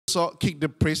So kick the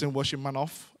praise and worship man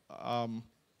off.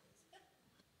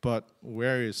 But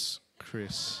where is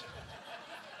Chris?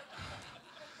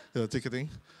 Take a thing.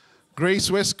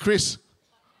 Grace, where's Chris?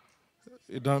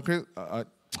 You done, Chris? Let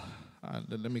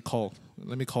me call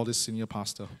this senior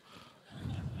pastor.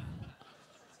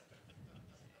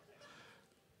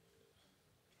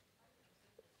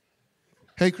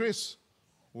 Hey, Chris,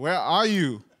 where are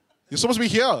you? You're supposed to be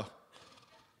here.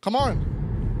 Come on.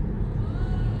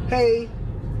 Hey.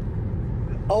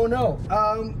 Oh, no.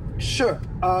 Sure.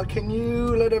 Can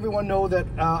you let everyone know that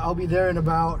I'll be there in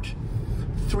about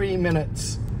 3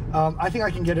 minutes? I think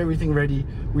I can get everything ready.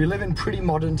 We live in pretty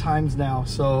modern times now,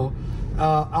 so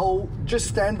I'll just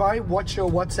stand by, watch your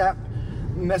WhatsApp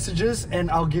messages, and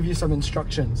I'll give you some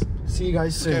instructions. See you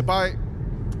guys soon. Okay, bye.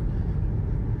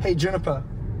 Hey, Juniper.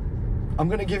 I'm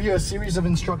going to give you a series of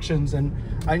instructions, and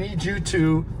I need you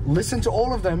to listen to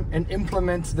all of them and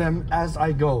implement them as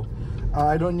I go.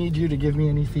 I don't need you to give me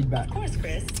any feedback. Of course,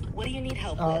 Chris. What do you need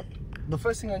help with? The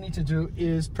first thing I need to do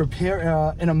is prepare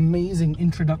an amazing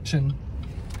introduction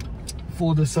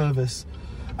for the service.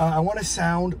 I want to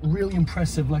sound really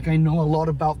impressive, like I know a lot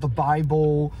about the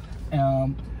Bible.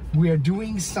 We are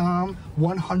doing Psalm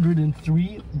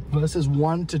 103 verses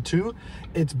 1 to 2.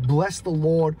 It's bless the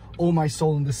Lord, O my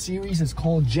soul, and the series is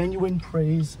called Genuine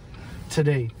Praise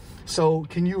Today. So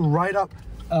can you write up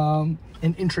an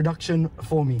introduction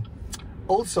for me?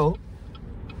 Also,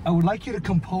 I would like you to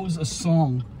compose a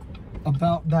song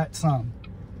about that psalm.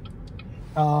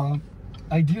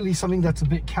 Ideally something that's a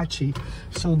bit catchy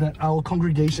so that our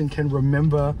congregation can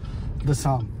remember the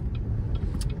psalm.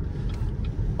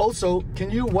 Also,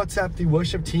 can you WhatsApp the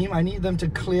worship team? I need them to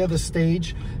clear the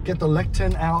stage, get the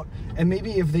lectern out, and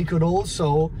maybe if they could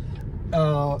also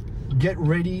get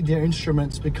ready their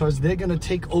instruments, because they're going to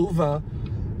take over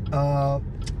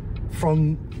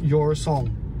from your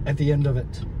song at the end of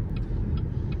it.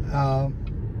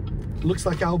 Looks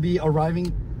like I'll be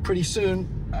arriving pretty soon.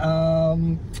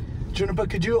 Juniper,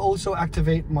 could you also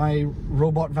activate my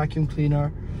robot vacuum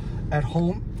cleaner at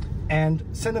home and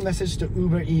send a message to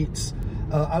Uber Eats?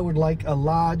 I would like a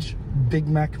large Big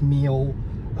Mac meal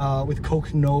with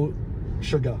Coke, no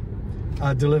sugar,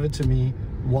 delivered to me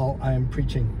while I am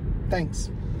preaching. Thanks.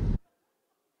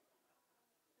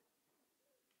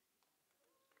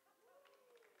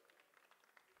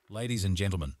 Ladies and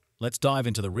gentlemen, let's dive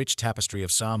into the rich tapestry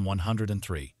of Psalm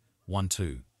 103,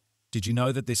 1-2. Did you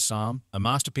know that this psalm, a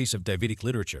masterpiece of Davidic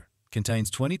literature, contains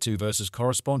 22 verses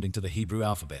corresponding to the Hebrew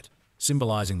alphabet,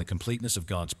 symbolizing the completeness of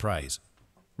God's praise?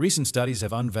 Recent studies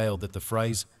have unveiled that the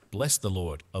phrase, bless the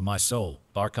Lord, O my soul,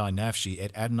 Barkai Nafshi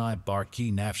et Adonai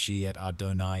Barki Nafshi et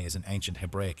Adonai, is an ancient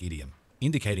Hebraic idiom,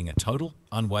 indicating a total,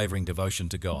 unwavering devotion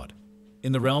to God.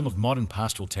 In the realm of modern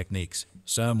pastoral techniques,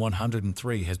 Psalm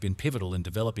 103 has been pivotal in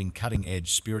developing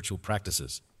cutting-edge spiritual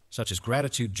practices, such as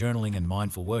gratitude journaling and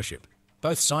mindful worship,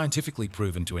 both scientifically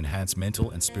proven to enhance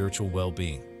mental and spiritual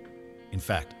well-being. In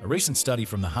fact, a recent study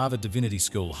from the Harvard Divinity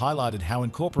School highlighted how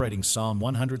incorporating Psalm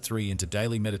 103 into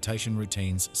daily meditation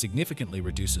routines significantly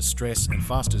reduces stress and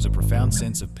fosters a profound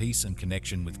sense of peace and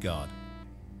connection with God.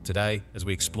 Today, as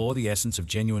we explore the essence of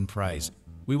genuine praise,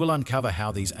 we will uncover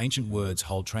how these ancient words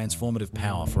hold transformative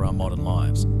power for our modern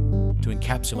lives. To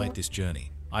encapsulate this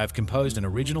journey, I have composed an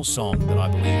original song that I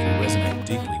believe will resonate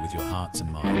deeply with your hearts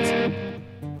and minds.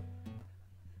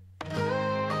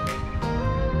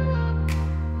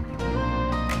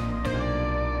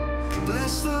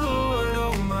 Bless the Lord,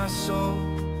 oh my soul,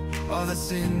 all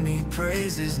that's in me,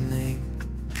 praise His name.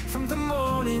 From the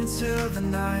morning till the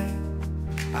night,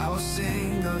 I will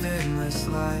sing of endless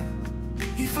life.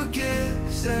 He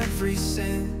forgives every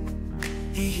sin,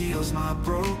 He heals my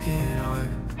broken heart.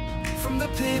 From the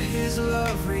pit His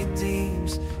love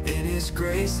redeems, in His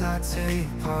grace I take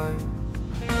part.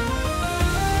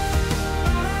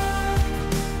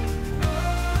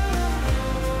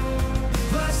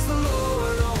 Bless the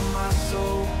Lord, oh my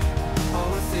soul,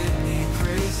 all within me,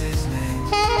 praise His name.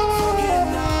 Forget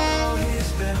not all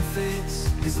His benefits,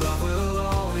 His love will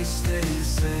always stay the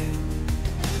same.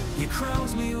 He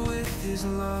crowns me with His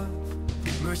love,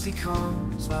 mercy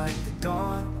comes like the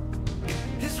dawn.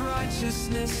 His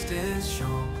righteousness stands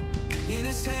strong, in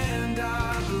His hand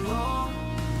I belong.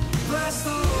 Bless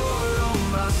the Lord, oh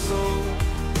my soul,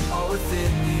 all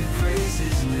within me, praise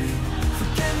His name.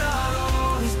 Forget not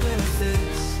all His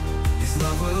benefits, His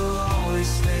love will always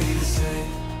stay the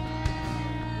same.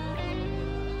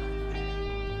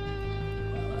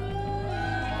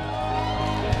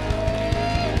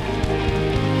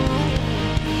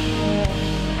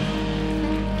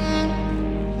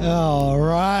 All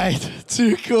right,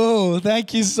 too cool.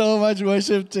 Thank you so much,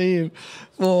 worship team,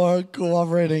 for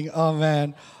cooperating. Oh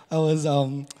man, That was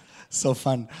so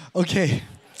fun. Okay,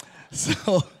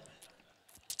 so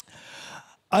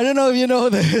I don't know if you know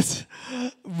this,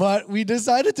 but we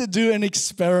decided to do an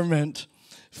experiment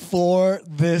for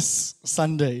this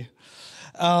Sunday.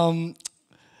 I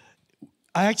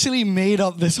actually made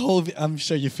up this whole, I'm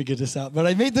sure you figured this out, but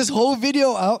I made this whole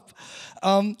video up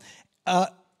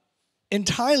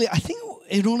entirely. I think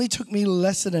it only took me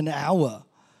less than an hour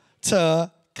to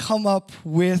come up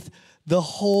with the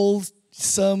whole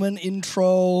sermon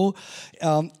intro.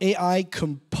 AI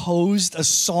composed a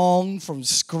song from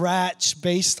scratch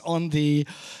based on the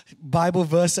Bible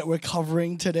verse that we're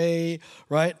covering today,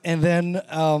 right? And then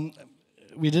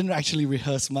we didn't actually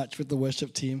rehearse much with the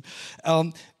worship team.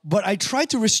 But I tried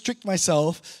to restrict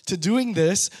myself to doing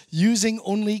this using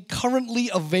only currently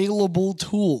available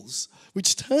tools,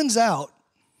 which turns out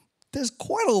there's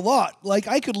quite a lot. Like,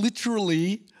 I could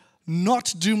literally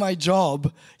not do my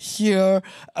job here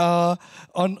on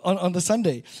the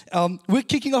Sunday. We're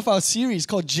kicking off our series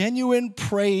called Genuine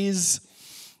Praise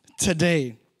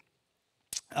Today.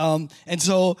 And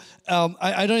so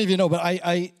I don't even know, but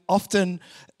I often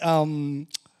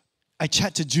I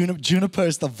chat to Juniper. Juniper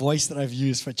is the voice that I've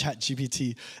used for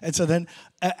ChatGPT. And so then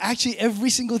actually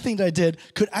every single thing that I did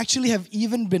could actually have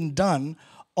even been done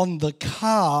on the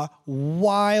car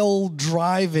while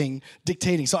driving,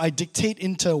 dictating. So I dictate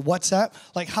into WhatsApp.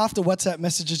 Like half the WhatsApp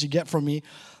messages you get from me,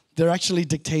 they're actually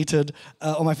dictated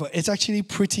on my phone. It's actually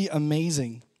pretty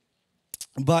amazing.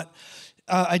 But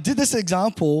I did this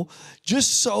example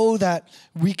just so that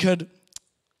we could,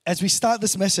 as we start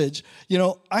this message, you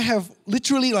know, I have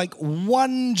literally like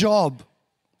one job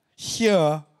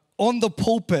here on the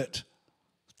pulpit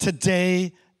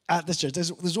today at this church.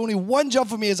 There's only one job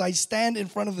for me as I stand in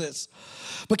front of this.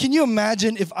 But can you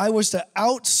imagine if I was to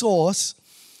outsource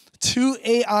to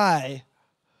AI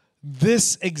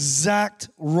this exact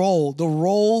role, the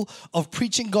role of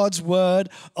preaching God's word,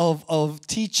 of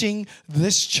teaching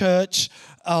this church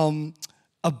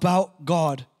about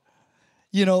God?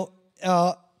 You know,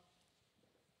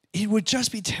 it would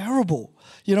just be terrible.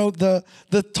 You know, the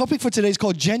topic for today is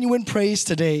called Genuine Praise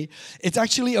Today. It's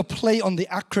actually a play on the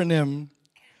acronym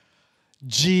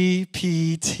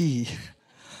GPT.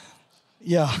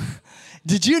 Yeah.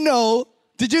 Did you know,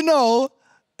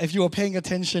 if you were paying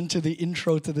attention to the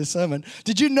intro to the sermon,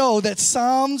 did you know that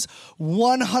Psalms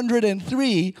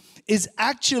 103 is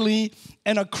actually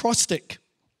an acrostic?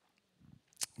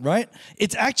 Right?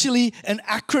 It's actually an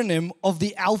acronym of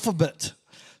the alphabet.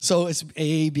 So it's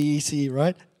A, B, C,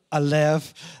 right?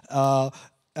 Aleph,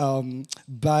 and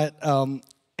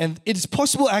it is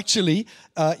possible actually,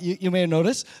 you may have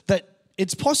noticed, that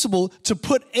it's possible to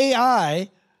put AI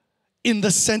in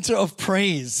the center of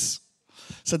praise.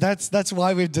 So that's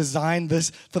why we've designed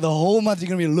this for the whole month. You're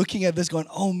going to be looking at this going,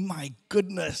 oh my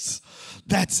goodness,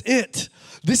 that's it.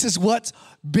 This is what's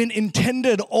been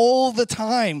intended all the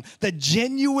time, that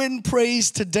Genuine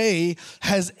Praise Today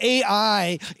has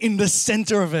AI in the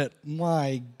center of it.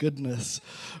 My goodness,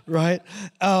 right?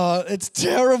 It's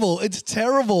terrible. It's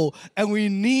terrible. And we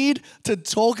need to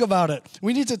talk about it.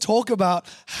 We need to talk about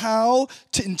how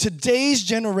in today's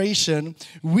generation,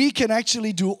 we can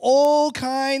actually do all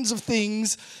kinds of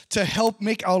things to help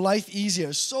make our life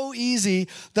easier. So easy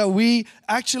that we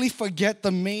actually forget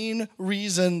the main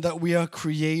reason that we are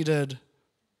created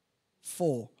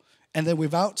for. And then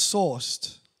we've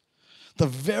outsourced the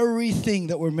very thing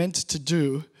that we're meant to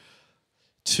do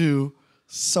to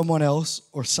someone else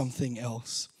or something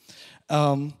else.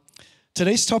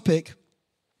 Today's topic,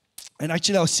 and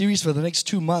actually our series for the next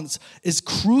 2 months, is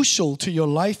crucial to your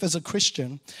life as a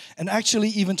Christian and actually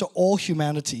even to all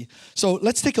humanity. So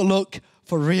let's take a look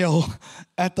for real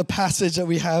at the passage that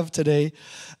we have today.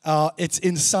 It's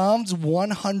in Psalms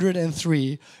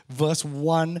 103, verse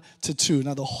 1 to 2.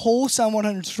 Now, the whole Psalm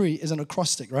 103 is an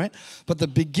acrostic, right? But the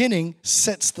beginning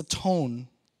sets the tone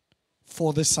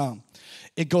for this psalm.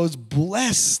 It goes,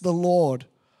 bless the Lord,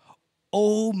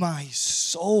 O my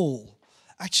soul.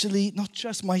 Actually, not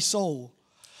just my soul.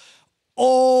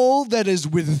 All that is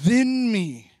within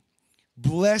me.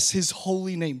 Bless his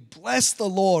holy name. Bless the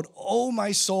Lord, O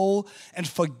my soul, and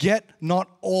forget not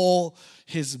all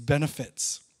his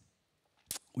benefits.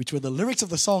 Which were the lyrics of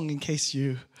the song in case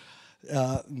you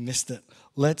missed it.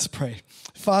 Let's pray.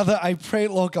 Father, I pray,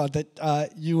 Lord God,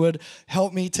 that you would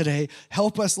help me today.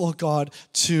 Help us, Lord God,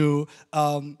 to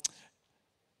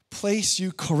place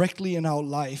you correctly in our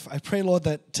life. I pray, Lord,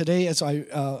 that today as I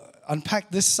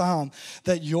unpack this psalm,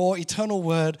 that your eternal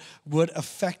word would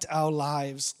affect our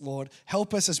lives, Lord.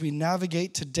 Help us as we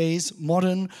navigate today's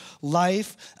modern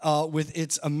life with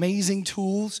its amazing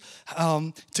tools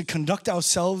to conduct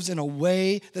ourselves in a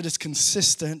way that is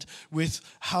consistent with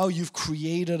how you've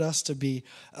created us to be.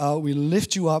 We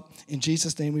lift you up. In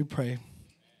Jesus' name we pray.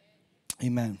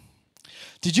 Amen.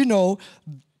 Did you know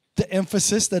the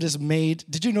emphasis that is made?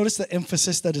 Did you notice the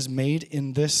emphasis that is made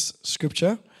in this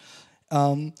scripture?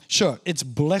 Sure, it's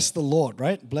bless the Lord,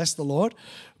 right? Bless the Lord.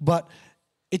 But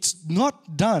it's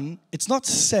not done, it's not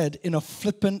said in a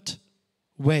flippant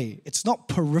way. It's not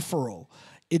peripheral.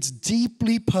 It's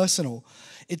deeply personal.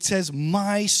 It says,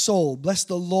 my soul, bless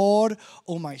the Lord,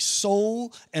 O my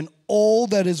soul, and all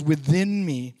that is within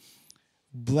me,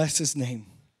 bless his name.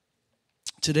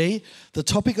 Today, the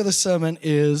topic of the sermon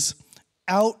is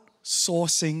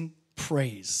outsourcing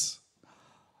praise.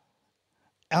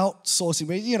 Outsourcing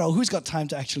praise. You know, who's got time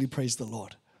to actually praise the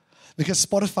Lord? Because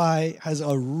Spotify has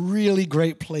a really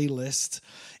great playlist.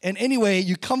 And anyway,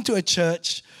 you come to a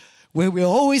church where we're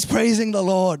always praising the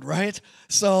Lord, right?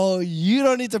 So you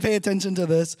don't need to pay attention to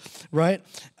this, right?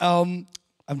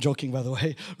 I'm joking, by the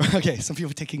way. Okay, some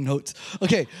people are taking notes.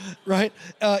 Okay, right?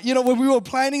 When we were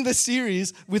planning this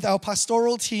series with our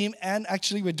pastoral team, and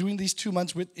actually we're doing these 2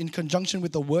 months in conjunction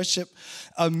with the worship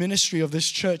ministry of this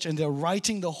church, and they're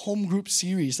writing the home group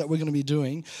series that we're going to be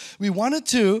doing. We wanted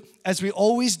to, as we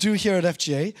always do here at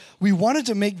FGA, we wanted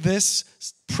to make this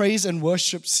praise and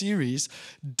worship series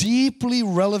deeply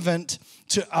relevant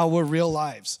to our real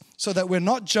lives, so that we're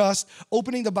not just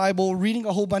opening the Bible, reading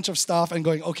a whole bunch of stuff and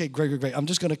going, okay, great. I'm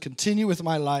just going to continue with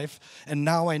my life, and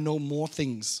now I know more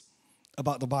things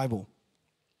about the Bible,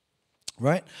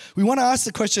 right? We want to ask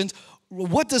the questions,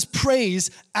 what does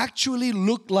praise actually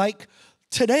look like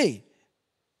today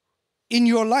in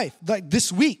your life? Like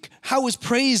this week, how is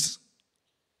praise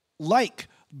like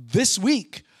this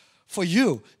week for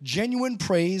you? Genuine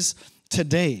praise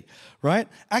today, right?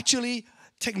 Actually,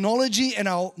 technology in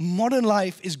our modern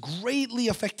life is greatly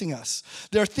affecting us.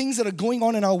 There are things that are going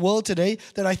on in our world today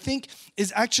that I think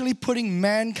is actually putting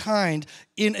mankind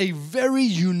in a very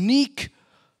unique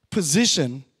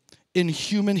position in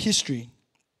human history.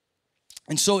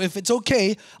 And so if it's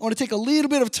okay, I want to take a little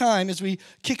bit of time as we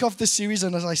kick off this series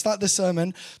and as I start the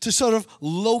sermon to sort of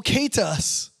locate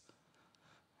us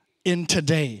in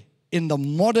today, in the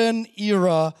modern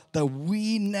era that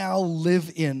we now live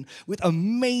in, with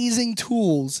amazing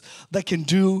tools that can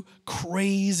do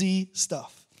crazy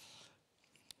stuff.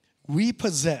 We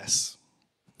possess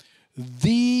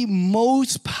the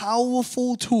most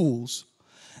powerful tools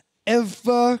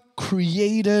ever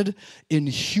created in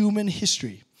human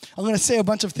history. I'm going to say a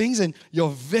bunch of things, and you're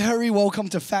very welcome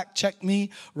to fact check me,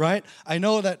 right? I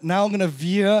know that now I'm going to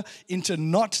veer into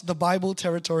not the Bible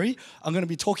territory. I'm going to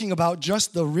be talking about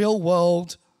just the real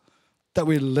world that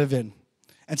we live in.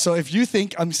 And so if you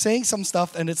think I'm saying some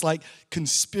stuff and it's like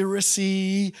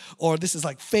conspiracy or this is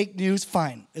like fake news,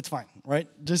 fine. It's fine, right?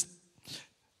 Just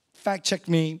fact check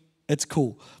me. It's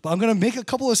cool. But I'm going to make a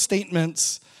couple of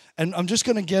statements, and I'm just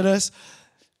going to get us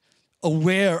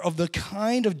aware of the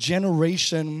kind of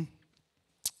generation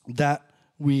that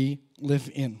we live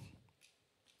in.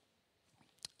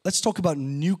 Let's talk about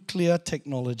nuclear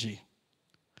technology.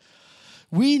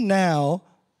 We now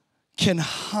can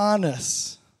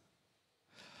harness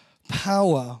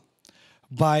power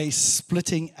by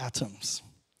splitting atoms.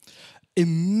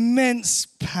 Immense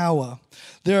power.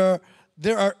 There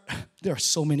are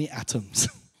so many atoms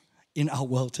in our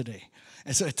world today.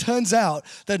 And so it turns out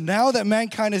that now that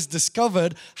mankind has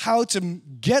discovered how to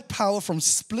get power from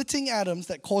splitting atoms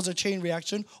that cause a chain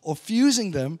reaction or fusing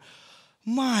them,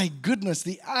 my goodness,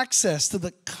 the access to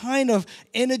the kind of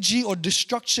energy or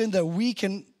destruction that we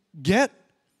can get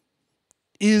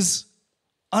is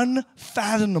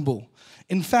unfathomable.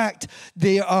 In fact,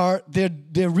 they're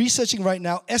researching right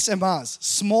now SMRs,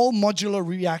 small modular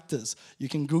reactors. You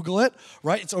can Google it,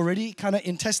 right? It's already kind of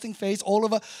in testing phase all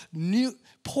over. New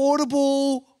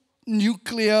portable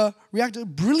nuclear reactor.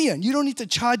 Brilliant. You don't need to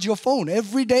charge your phone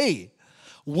every day.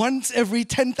 Once every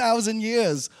 10,000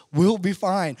 years, we'll be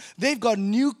fine. They've got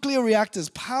nuclear reactors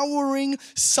powering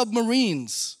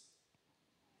submarines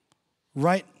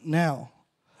right now.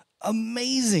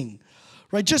 Amazing.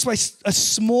 Right, just by a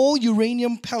small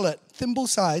uranium pellet, thimble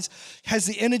size, has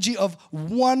the energy of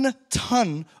 1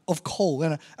 ton of coal.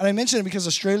 And I mention it because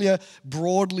Australia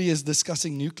broadly is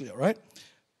discussing nuclear, right?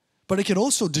 But it can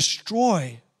also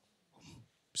destroy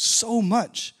so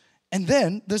much. And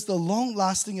then there's the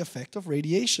long-lasting effect of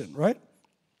radiation, right?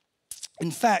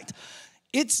 In fact,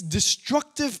 its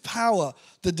destructive power,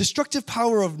 the destructive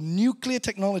power of nuclear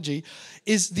technology,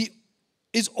 is the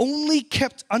is only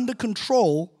kept under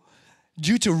control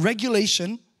due to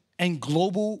regulation and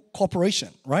global cooperation,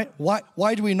 right?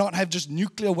 Why do we not have just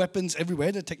nuclear weapons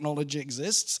everywhere? The technology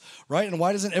exists, right? And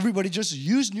why doesn't everybody just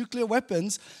use nuclear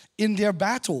weapons in their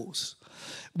battles?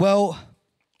 Well,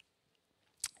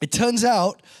 it turns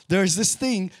out there's this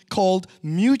thing called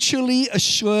mutually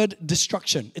assured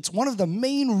destruction. It's one of the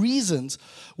main reasons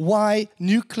why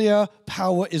nuclear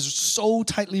power is so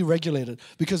tightly regulated,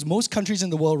 because most countries in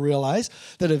the world realize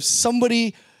that if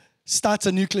somebody starts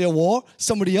a nuclear war,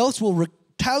 somebody else will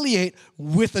retaliate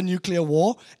with a nuclear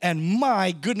war, and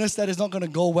my goodness, that is not going to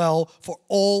go well for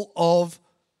all of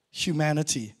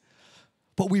humanity.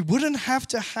 But we wouldn't have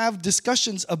to have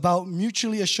discussions about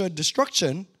mutually assured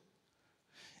destruction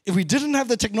if we didn't have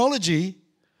the technology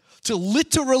to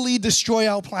literally destroy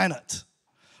our planet,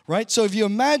 right? So if you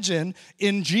imagine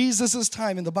in Jesus'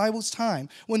 time, in the Bible's time,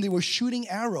 when they were shooting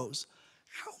arrows,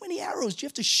 how many arrows do you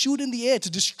have to shoot in the air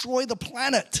to destroy the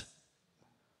planet?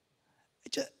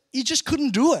 You just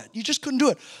couldn't do it. You just couldn't do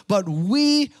it. But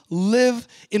we live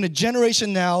in a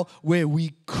generation now where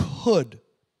we could.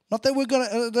 Not that we're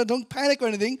going to, don't panic or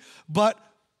anything, but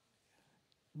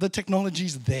the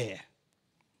technology's there.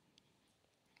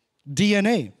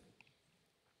 DNA.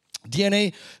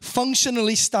 DNA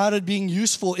functionally started being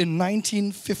useful in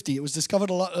 1950. It was discovered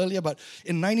a lot earlier, but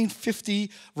in 1950,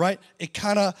 right,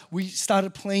 we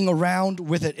started playing around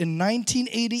with it. In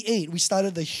 1988, we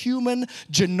started the Human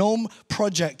Genome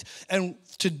Project, and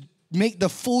to make the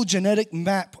full genetic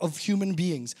map of human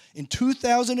beings. In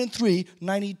 2003,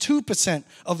 92%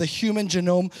 of the human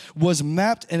genome was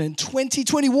mapped, and in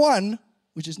 2021,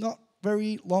 which is not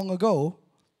very long ago,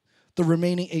 the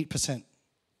remaining 8%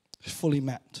 fully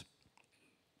mapped.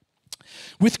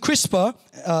 With CRISPR,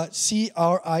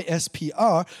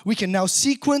 C-R-I-S-P-R, we can now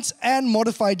sequence and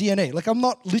modify DNA. Like I'm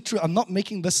not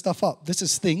making this stuff up. This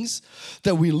is things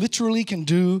that we literally can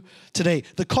do today.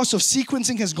 The cost of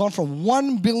sequencing has gone from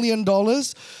 $1 billion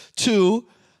to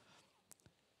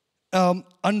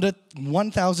under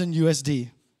 1,000 USD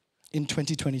in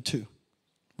 2022,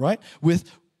 right?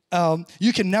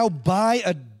 You can now buy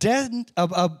a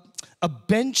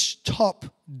benchtop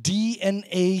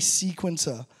DNA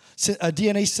sequencer, a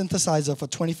DNA synthesizer for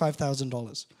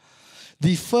 $25,000.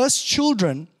 The first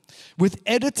children with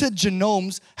edited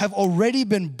genomes have already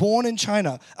been born in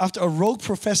China after a rogue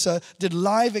professor did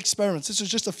live experiments. This was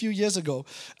just a few years ago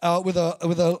with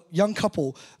a young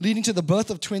couple, leading to the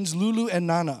birth of twins Lulu and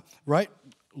Nana, right?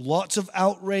 Lots of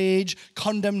outrage,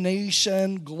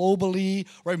 condemnation globally,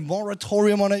 right?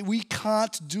 Moratorium on it. We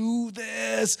can't do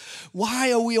this.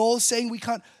 Why are we all saying we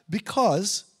can't?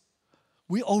 Because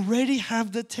we already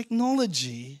have the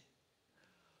technology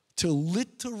to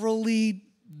literally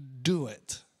do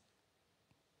it.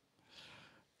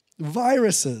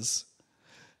 Viruses.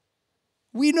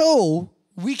 We know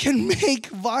we can make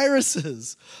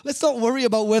viruses. Let's not worry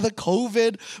about whether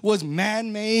COVID was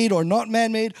man-made or not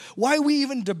man-made. Why are we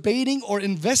even debating or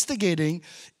investigating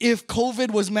if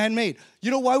COVID was man-made?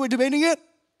 You know why we're debating it?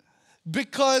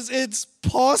 Because it's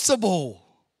possible.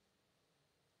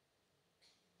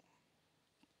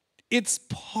 It's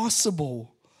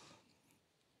possible.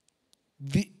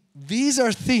 These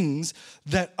are things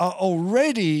that are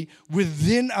already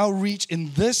within our reach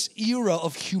in this era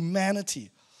of humanity.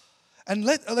 And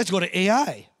let's go to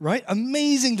AI, right?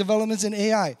 Amazing developments in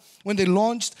AI. When they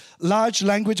launched large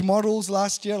language models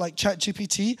last year, like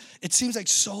ChatGPT, it seems like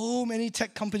so many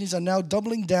tech companies are now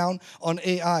doubling down on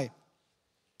AI.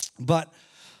 But,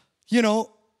 you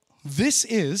know, this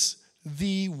is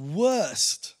the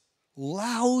worst,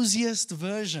 lousiest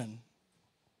version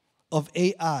of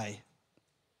AI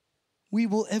we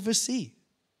will ever see.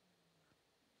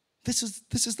 This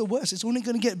is the worst. It's only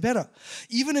going to get better.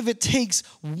 Even if it takes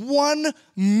 1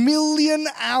 million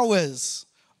hours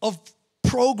of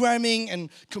programming and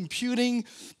computing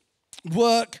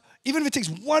work, even if it takes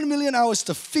 1 million hours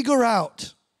to figure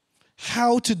out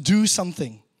how to do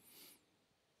something,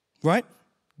 right?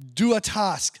 Do a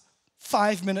task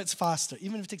 5 minutes faster.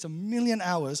 Even if it takes 1 million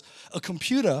hours, a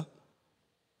computer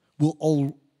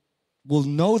will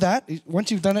know that. Once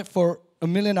you've done it for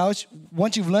 1 million hours,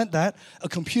 once you've learned that, a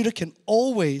computer can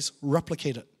always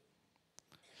replicate it.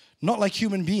 Not like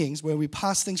human beings, where we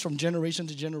pass things from generation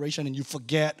to generation and you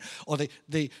forget, or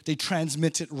they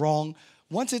transmit it wrong.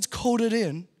 Once it's coded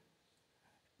in,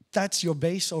 that's your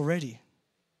base already.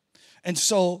 And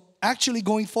so, actually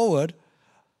going forward,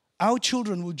 our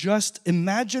children will just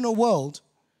imagine a world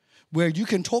where you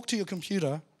can talk to your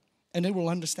computer and it will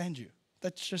understand you.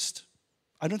 That's just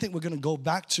I don't think we're going to go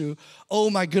back to, oh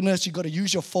my goodness, you got to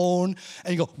use your phone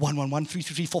and you go 111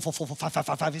 333 444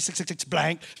 5555 666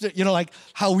 blank. You know, like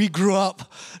how we grew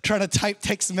up trying to type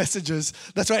text messages.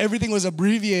 That's why everything was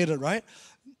abbreviated, right?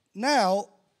 Now,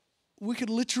 we could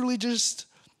literally just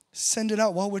send it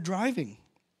out while we're driving.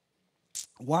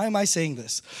 Why am I saying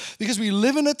this? Because we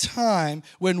live in a time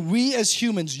when we as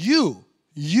humans, you,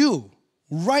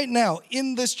 right now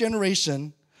in this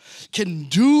generation, can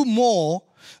do more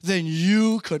than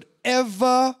you could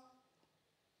ever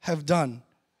have done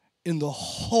in the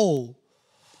whole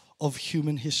of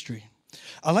human history.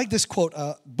 I like this quote,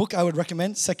 a book I would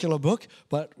recommend, secular book,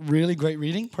 but really great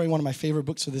reading, probably one of my favorite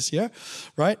books for this year,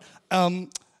 right?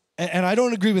 And I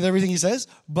don't agree with everything he says,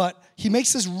 but he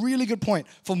makes this really good point.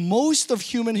 For most of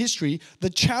human history, the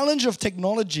challenge of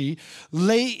technology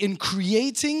lay in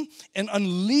creating and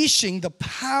unleashing the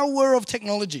power of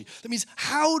technology. That means,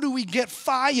 how do we get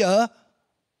fire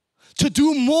to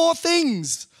do more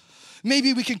things?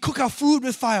 Maybe we can cook our food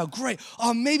with fire, great.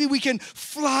 Or maybe we can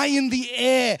fly in the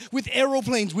air with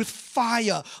aeroplanes with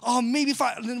fire. Or maybe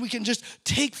then we can just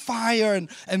take fire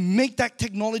and make that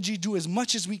technology do as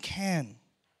much as we can.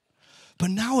 But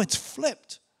now it's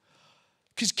flipped.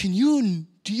 Because do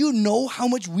you know how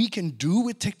much we can do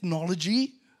with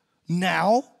technology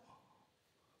now?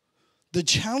 The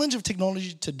challenge of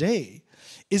technology today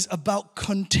is about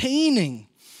containing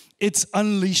its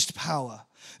unleashed power.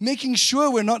 Making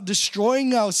sure we're not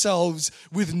destroying ourselves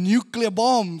with nuclear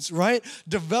bombs, right?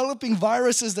 Developing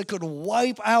viruses that could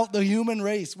wipe out the human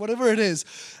race, whatever it is.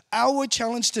 Our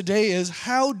challenge today is,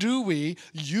 how do we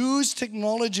use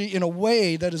technology in a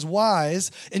way that is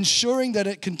wise, ensuring that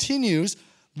it continues,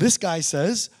 this guy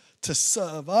says, to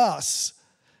serve us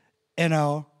and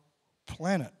our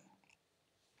planet.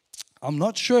 I'm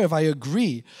not sure if I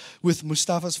agree with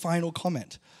Mustafa's final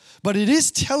comment, but it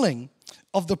is telling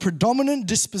of the predominant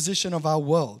disposition of our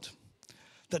world,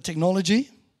 that technology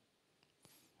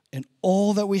and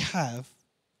all that we have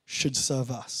should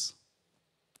serve us.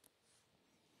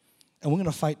 And we're going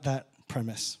to fight that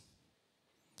premise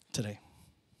today.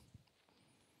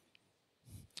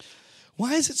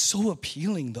 Why is it so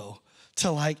appealing, though, to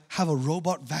like have a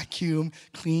robot vacuum,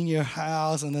 clean your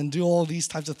house, and then do all these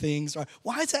types of things? Right?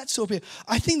 Why is that so appealing?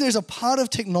 I think there's a part of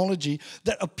technology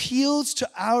that appeals to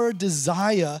our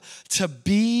desire to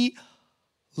be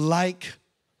like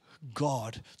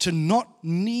God, to not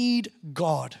need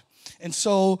God. And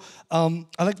so I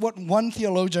like what one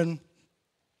theologian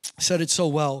said it so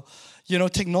well. You know,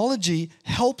 technology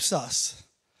helps us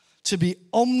to be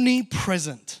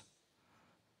omnipresent.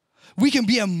 We can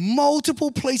be in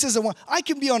multiple places at once. I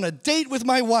can be on a date with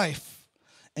my wife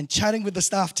and chatting with the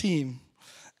staff team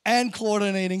and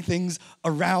coordinating things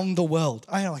around the world.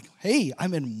 I'm like, hey,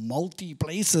 I'm in multi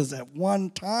places at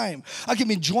one time. I can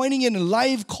be joining in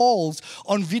live calls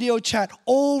on video chat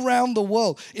all around the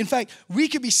world. In fact, we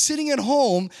could be sitting at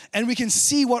home and we can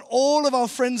see what all of our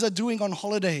friends are doing on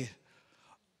holiday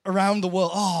around the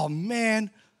world. Oh man,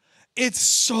 it's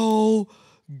so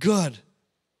good.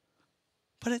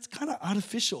 But it's kind of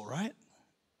artificial, right?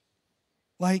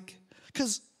 Like,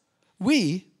 because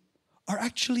we are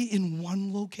actually in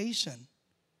one location.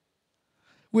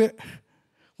 We're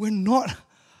not,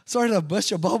 sorry to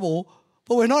burst your bubble,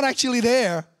 but we're not actually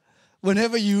there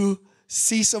whenever you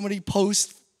see somebody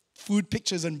post food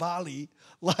pictures in Bali.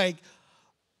 Like,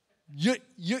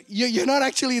 you're not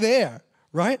actually there,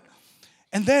 right?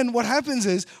 And then what happens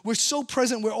is we're so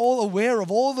present, we're all aware of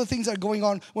all the things that are going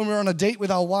on when we're on a date with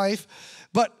our wife,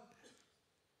 but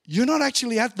you're not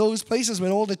actually at those places where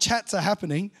all the chats are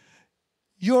happening.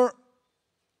 You're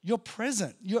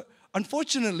present.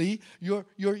 Unfortunately,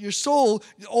 your soul,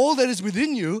 all that is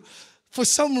within you, for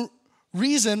some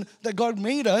reason that God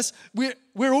made us,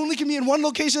 we're only can be in one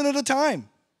location at a time.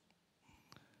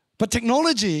 But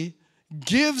technology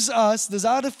gives us this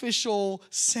artificial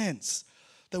sense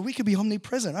that we could be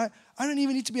omnipresent. I don't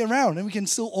even need to be around, and we can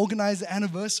still organize the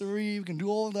anniversary. We can do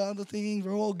all the other things.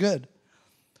 We're all good.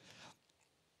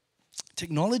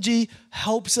 Technology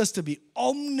helps us to be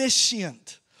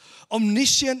omniscient.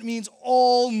 Omniscient means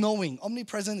all-knowing.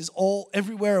 Omnipresent is all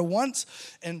everywhere at once.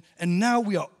 And now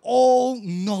we are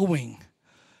all-knowing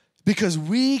because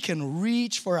we can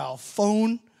reach for our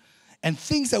phone and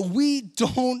things that we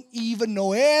don't even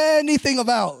know anything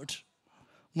about.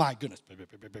 My goodness.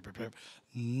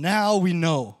 Now we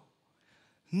know.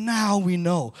 Now we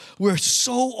know. We're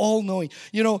so all-knowing.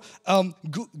 You know,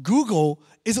 Google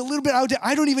is a little bit out there.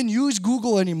 I don't even use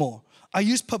Google anymore. I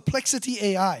use Perplexity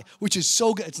AI, which is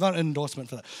so good. It's not an endorsement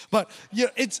for that. But yeah,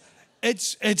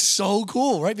 It's so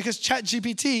cool, right? Because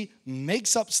ChatGPT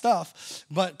makes up stuff,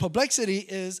 but Perplexity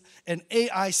is an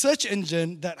AI search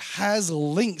engine that has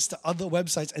links to other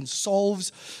websites and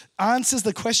answers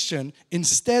the question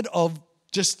instead of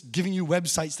just giving you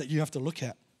websites that you have to look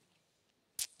at.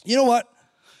 You know what?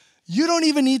 You don't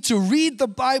even need to read the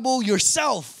Bible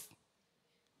yourself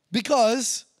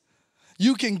because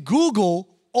you can Google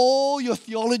all your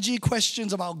theology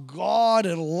questions about God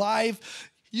and life.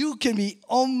 You can be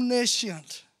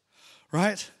omniscient,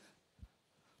 right?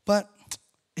 But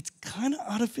it's kind of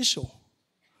artificial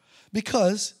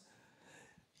because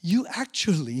you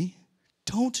actually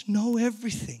don't know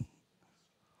everything.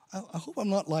 I hope I'm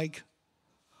not like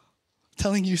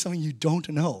telling you something you don't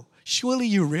know. Surely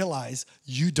you realize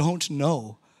you don't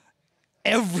know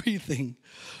everything.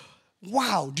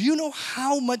 Wow, do you know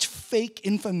how much fake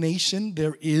information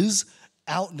there is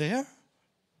out there?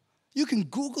 You can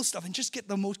Google stuff and just get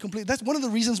the most complete. That's one of the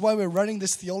reasons why we're running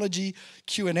this theology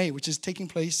Q&A, which is taking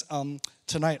place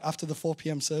tonight after the 4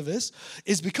 p.m. service,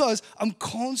 is because I'm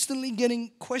constantly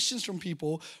getting questions from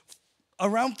people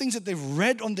around things that they've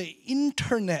read on the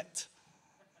internet.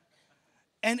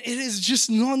 And it is just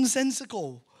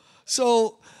nonsensical.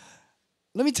 So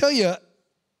let me tell you,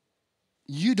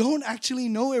 you don't actually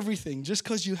know everything just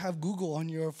because you have Google on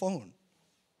your phone.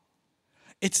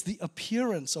 It's the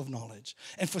appearance of knowledge.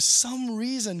 And for some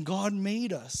reason, God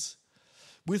made us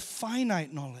with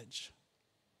finite knowledge,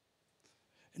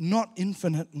 not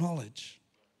infinite knowledge.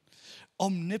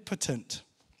 Omnipotent.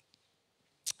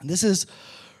 And this is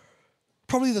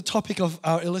probably the topic of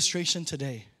our illustration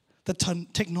today. That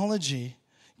technology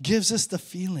gives us the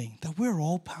feeling that we're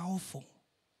all powerful.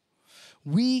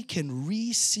 We can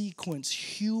resequence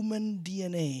human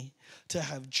DNA to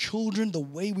have children the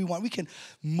way we want.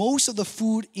 Most of the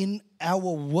food in our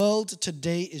world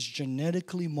today is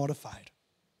genetically modified.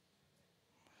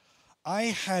 I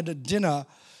had a dinner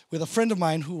with a friend of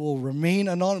mine who will remain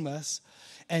anonymous,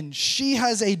 and she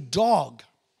has a dog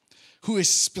who is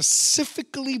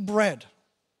specifically bred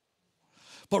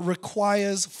but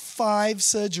requires 5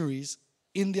 surgeries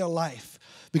in their life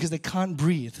because they can't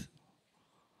breathe.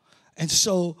 And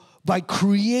so by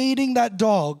creating that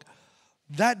dog,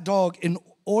 in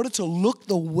order to look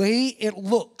the way it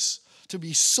looks, to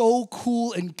be so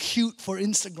cool and cute for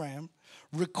Instagram,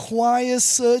 requires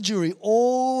surgery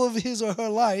all of his or her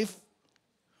life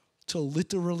to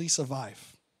literally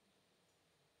survive.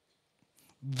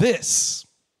 This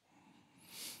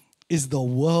is the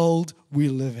world we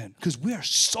live in because we are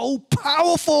so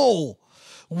powerful.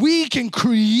 We can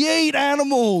create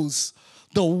animals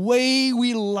the way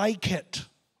we like it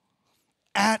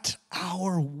at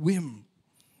our whim.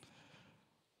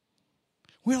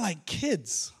 We're like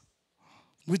kids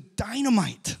with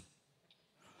dynamite.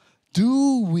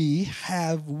 Do we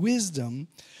have wisdom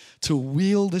to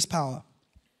wield this power?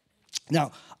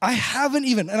 Now, I haven't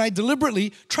even, and I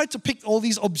deliberately tried to pick all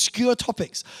these obscure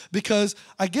topics because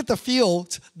I get the feel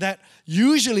that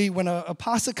usually when a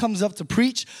pastor comes up to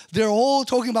preach, they're all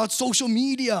talking about social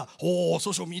media. Oh,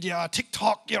 social media,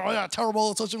 TikTok,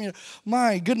 terrible social media.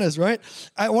 My goodness, right?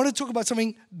 I want to talk about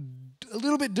something a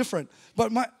little bit different.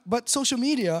 But social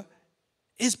media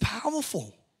is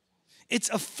powerful. It's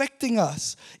affecting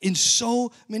us in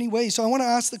so many ways. So I want to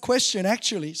ask the question,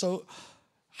 actually, so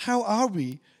how are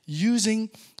we using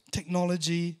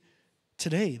technology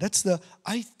today?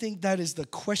 I think that is the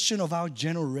question of our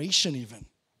generation even.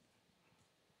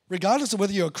 Regardless of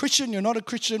whether you're a Christian, you're not a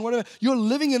Christian, whatever, you're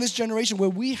living in this generation where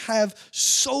we have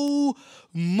so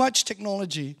much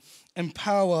technology and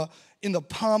power in the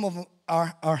palm of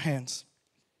our hands.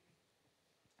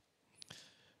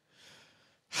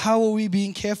 How are we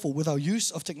being careful with our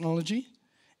use of technology?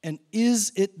 And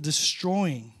is it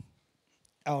destroying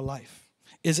our life?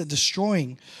 Is it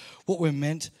destroying what we're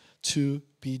meant to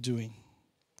be doing?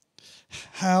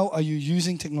 How are you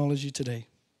using technology today?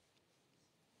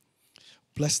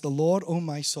 Bless the Lord, O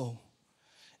my soul,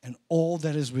 and all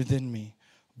that is within me.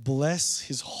 Bless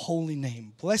his holy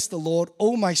name. Bless the Lord,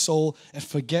 O my soul, and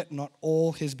forget not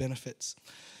all his benefits.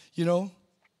 You know,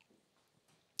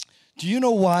 do you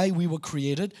know why we were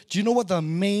created? Do you know what the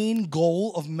main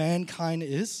goal of mankind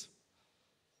is?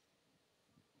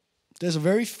 There's a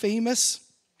very famous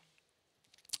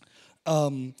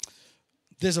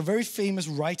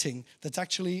writing that's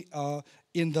actually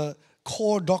in the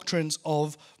core doctrines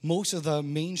of most of the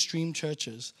mainstream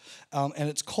churches, and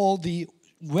it's called the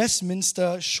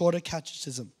Westminster Shorter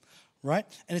Catechism, right?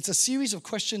 And it's a series of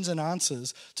questions and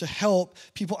answers to help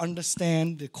people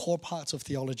understand the core parts of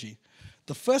theology.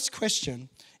 The first question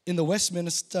in the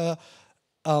Westminster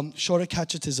Shorter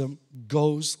Catechism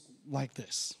goes like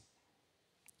this.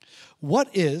 What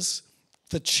is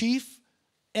the chief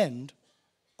end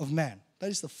of man? That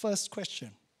is the first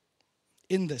question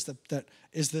in this, that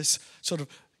is this sort of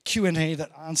Q&A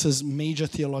that answers major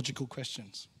theological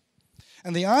questions.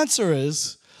 And the answer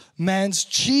is man's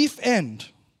chief end,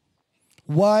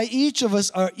 why each of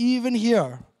us are even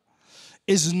here,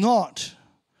 is not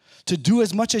to do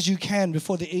as much as you can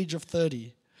before the age of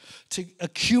 30, to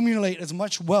accumulate as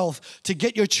much wealth, to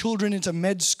get your children into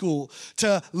med school,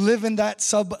 to live in that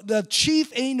the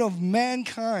chief aim of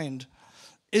mankind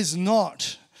is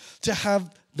not to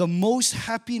have the most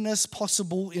happiness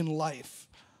possible in life.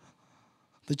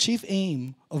 The chief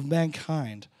aim of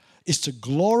mankind is to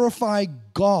glorify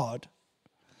God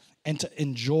and to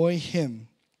enjoy Him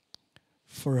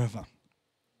forever.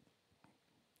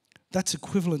 That's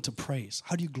equivalent to praise.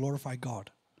 How do you glorify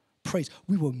God? Praise.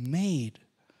 We were made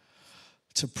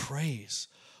to praise.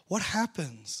 What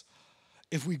happens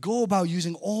if we go about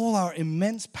using all our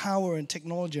immense power and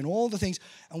technology and all the things,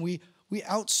 and we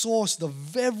outsource the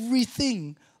very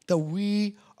thing that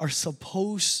we are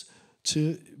supposed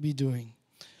to be doing?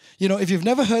 You know, if you've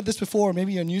never heard this before, or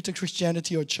maybe you're new to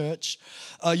Christianity or church,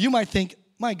 you might think,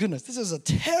 my goodness, this is a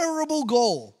terrible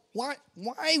goal. Why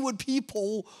would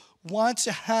people want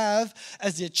to have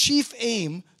as their chief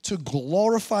aim to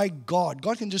glorify God?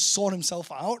 God can just sort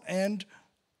Himself out, and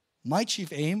my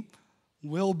chief aim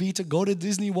will be to go to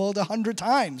Disney World 100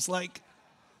 times. Like,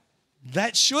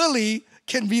 that surely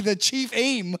can be the chief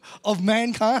aim of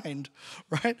mankind,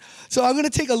 right? So I'm going to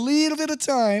take a little bit of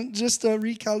time just to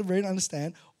recalibrate and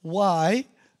understand why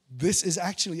this is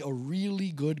actually a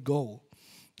really good goal,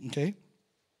 okay?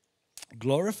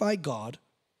 Glorify God,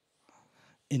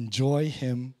 enjoy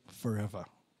Him forever.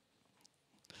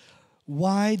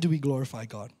 Why do we glorify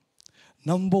God?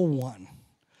 Number one,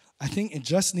 I think it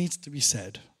just needs to be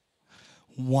said.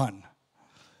 One,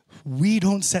 we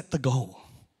don't set the goal.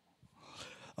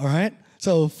 All right?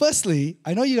 So firstly,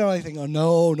 I know you're going to think,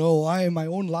 oh, no, I am my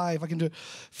own life, I can do it.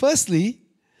 Firstly,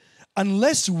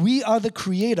 unless we are the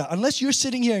creator, unless you're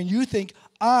sitting here and you think,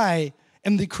 I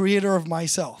am the creator of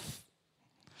myself.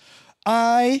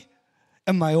 I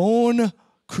am my own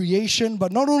creation,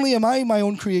 but not only am I my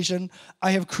own creation,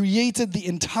 I have created the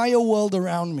entire world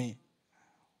around me.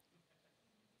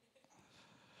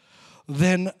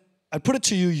 Then I put it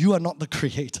to you, you are not the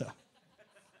creator.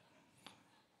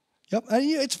 Yep, and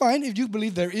it's fine if you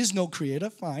believe there is no creator,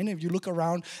 fine. If you look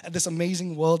around at this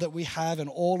amazing world that we have and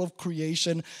all of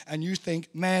creation and you think,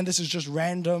 man, this is just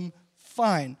random,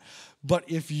 fine. But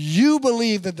if you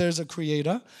believe that there's a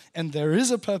creator and there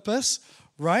is a purpose,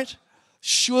 right,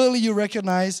 surely you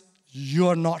recognize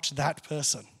you're not that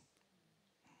person.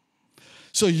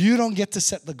 So you don't get to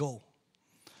set the goal.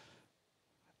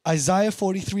 Isaiah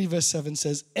 43 verse 7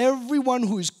 says, everyone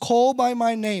who is called by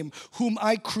my name, whom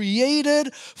I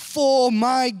created for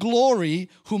my glory,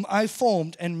 whom I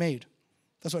formed and made.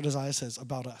 That's what Isaiah says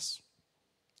about us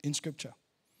in Scripture.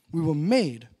 We were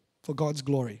made for God's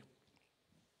glory.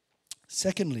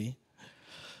 Secondly,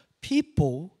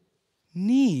 people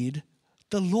need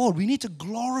the Lord. We need to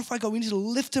glorify God. We need to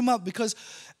lift Him up, because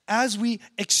as we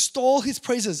extol His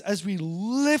praises, as we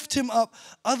lift Him up,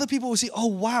 other people will see, oh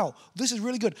wow, this is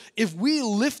really good. If we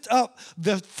lift up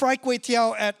the fry kway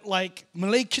teow at like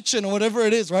Malay Kitchen or whatever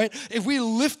it is, right? If we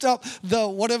lift up the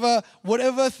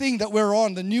whatever thing that we're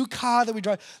on, the new car that we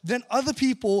drive, then other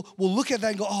people will look at that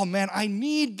and go, oh man, I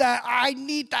need that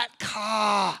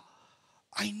car.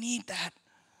 I need that.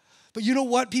 But you know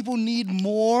what? People need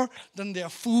more than their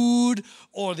food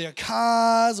or their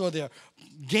cars or their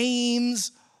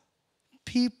games.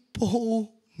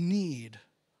 People need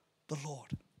the Lord.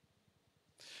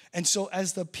 And so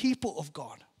as the people of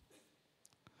God,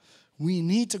 we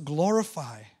need to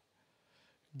glorify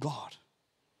God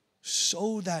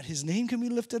so that His name can be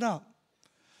lifted up,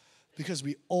 because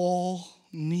we all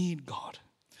need God.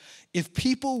 If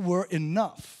people were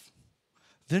enough,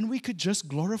 then we could just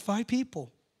glorify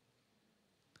people.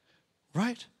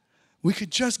 Right? We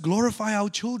could just glorify our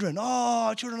children. Oh,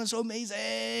 our children are so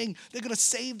amazing. They're going to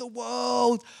save the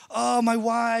world. Oh, my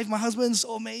wife, my husband is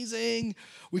so amazing.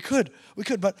 We could,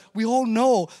 but we all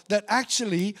know that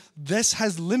actually this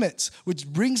has limits, which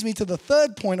brings me to the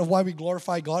third point of why we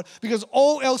glorify God, because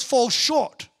all else falls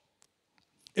short.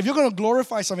 If you're going to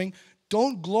glorify something,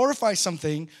 don't glorify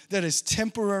something that is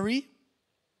temporary.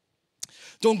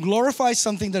 Don't glorify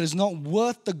something that is not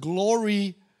worth the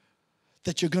glory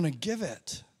that you're going to give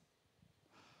it,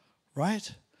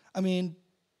 right? I mean,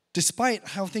 despite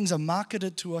how things are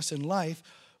marketed to us in life,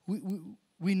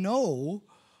 we know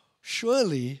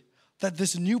surely that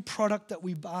this new product that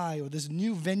we buy or this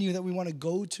new venue that we want to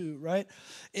go to, right?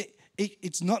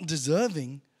 It's not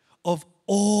deserving of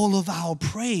all of our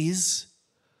praise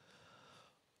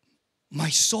my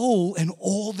soul and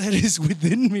all that is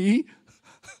within me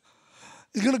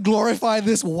is going to glorify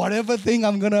this whatever thing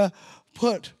I'm going to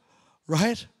put,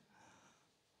 right?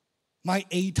 My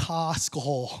ATAR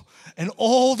score and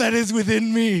all that is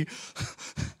within me.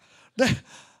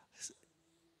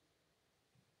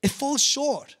 It falls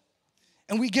short.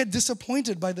 And we get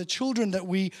disappointed by the children that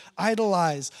we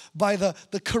idolize, by the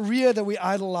career that we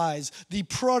idolize, the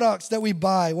products that we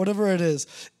buy, whatever it is.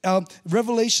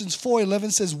 Revelations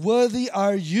 4:11 says, "Worthy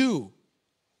are you,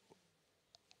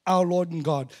 our Lord and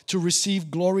God, to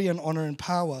receive glory and honor and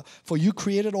power, for you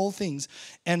created all things,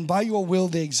 and by your will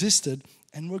they existed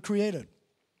and were created."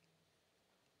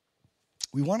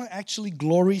 We want to actually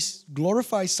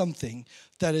glorify something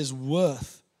that is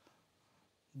worth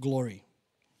glory.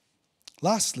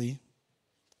 Lastly,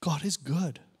 God is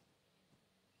good.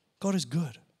 God is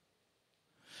good.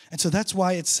 And so that's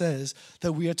why it says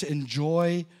that we are to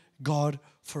enjoy God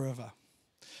forever.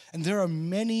 And there are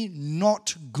many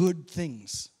not good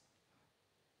things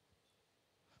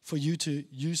for you to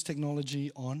use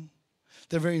technology on.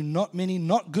 There are many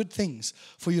not good things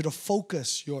for you to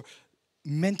focus your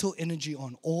mental energy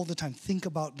on all the time. Think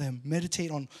about them.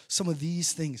 Meditate on some of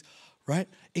these things, right?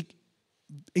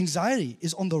 Anxiety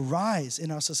is on the rise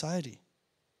in our society.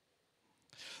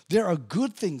 There are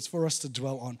good things for us to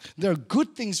dwell on. There are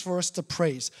good things for us to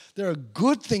praise. There are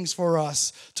good things for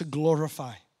us to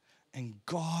glorify. And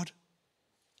God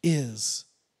is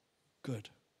good.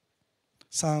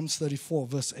 Psalms 34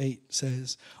 verse 8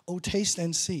 says, "Oh, taste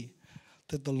and see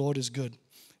that the Lord is good.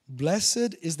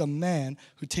 Blessed is the man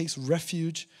who takes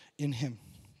refuge in him."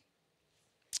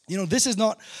 You know, this is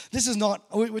not,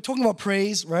 we're talking about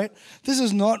praise, right? This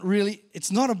is not really,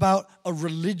 it's not about a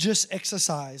religious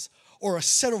exercise or a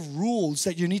set of rules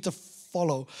that you need to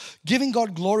follow. Giving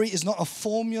God glory is not a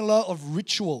formula of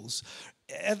rituals.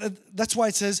 That's why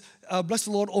it says, "Bless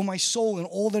the Lord, O my soul, and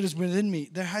all that is within me."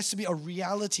 There has to be a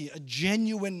reality, a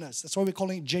genuineness. That's why we're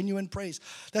calling it genuine praise.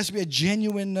 There has to be a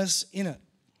genuineness in it.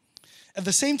 At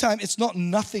the same time, it's not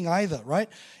nothing either, right?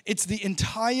 It's the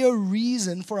entire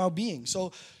reason for our being.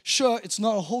 So sure, it's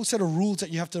not a whole set of rules that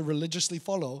you have to religiously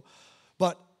follow,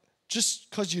 but just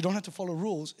because you don't have to follow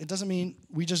rules, it doesn't mean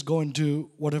we just go and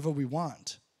do whatever we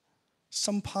want.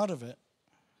 Some part of it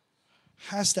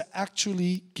has to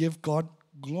actually give God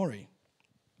glory.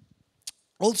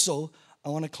 Also, I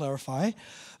want to clarify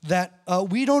that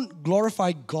we don't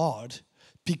glorify God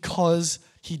because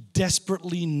He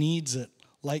desperately needs it,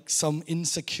 like some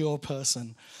insecure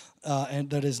person and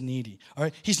that is needy. All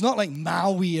right, He's not like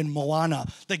Maui and Moana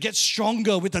that gets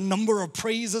stronger with the number of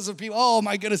praises of people. Oh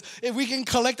my goodness, if we can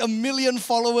collect 1 million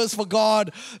followers for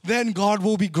God, then God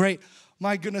will be great.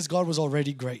 My goodness, God was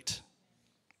already great.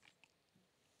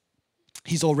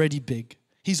 He's already big.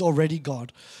 He's already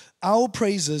God. Our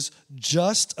praises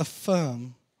just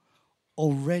affirm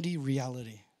already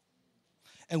reality.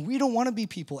 And we don't want to be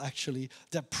people, actually,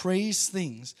 that praise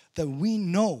things that we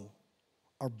know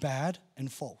are bad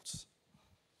and false.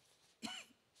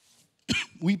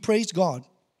 We praise God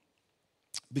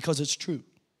because it's true.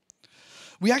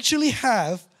 We actually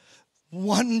have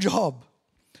one job,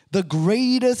 the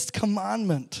greatest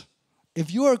commandment.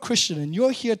 If you are a Christian and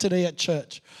you're here today at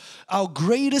church, our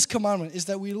greatest commandment is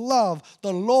that we love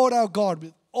the Lord our God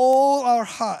with all our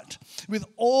heart, with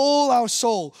all our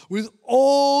soul, with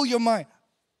all your mind.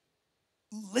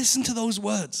 Listen to those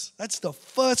words. That's the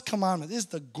first commandment. This is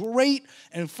the great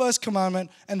and first commandment,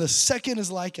 and the second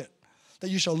is like it, that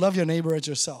you shall love your neighbor as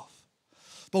yourself.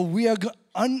 But we are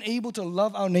unable to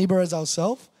love our neighbor as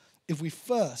ourselves if we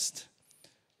first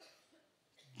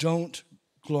don't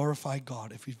glorify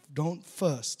God, if we don't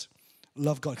first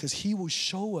love God, because He will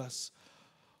show us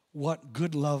what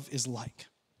good love is like.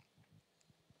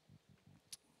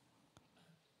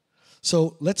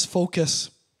 So let's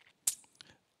focus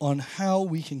on how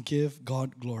we can give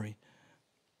God glory.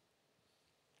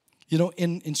 You know,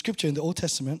 in Scripture, in the Old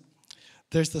Testament,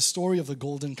 there's the story of the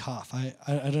golden calf. I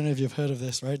don't know if you've heard of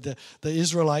this, right? The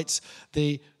Israelites,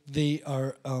 they're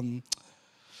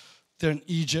in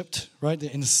Egypt, right? They're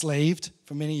enslaved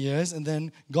for many years, and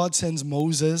then God sends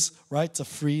Moses, right, to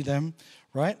free them,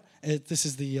 right? This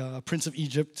is the Prince of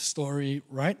Egypt story,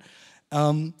 right?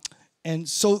 And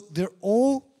so they're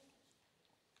all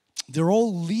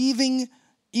leaving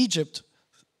Egypt,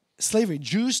 slavery.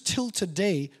 Jews till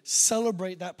today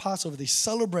celebrate that Passover. They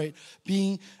celebrate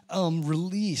being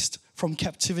released from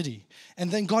captivity.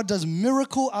 And then God does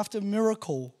miracle after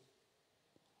miracle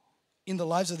in the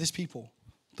lives of these people.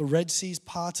 The Red Sea's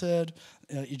parted,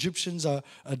 Egyptians are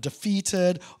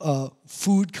defeated,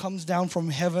 food comes down from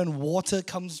heaven, water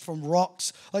comes from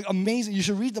rocks. Like amazing. You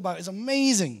should read the Bible. It's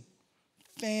amazing.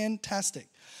 Fantastic.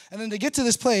 And then they get to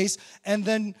this place, and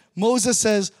then Moses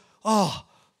says, oh,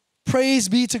 praise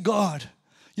be to God.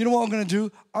 You know what I'm going to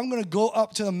do? I'm going to go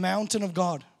up to the mountain of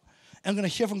God. I'm going to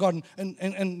hear from God.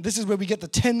 And this is where we get the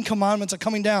 10 commandments are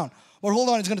coming down. But hold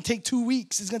on, it's going to take 2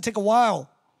 weeks. It's going to take a while.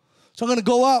 So I'm going to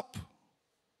go up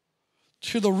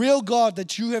to the real God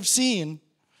that you have seen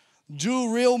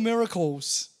do real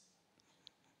miracles.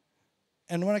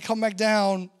 And when I come back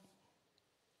down,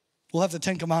 we'll have the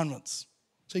 10 commandments.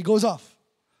 So he goes off.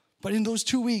 But in those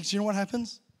 2 weeks, you know what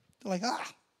happens? They're like,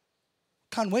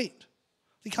 can't wait.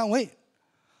 They can't wait.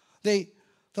 They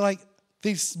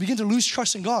begin to lose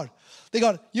trust in God. They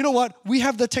got, you know what? We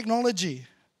have the technology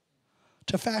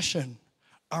to fashion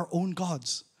our own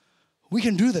gods. We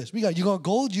can do this. You got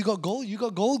gold, you got gold, you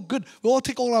got gold. Good. We'll all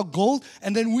take all our gold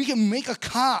and then we can make a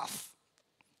calf.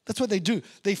 That's what they do.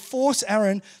 They force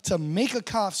Aaron to make a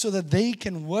calf so that they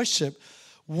can worship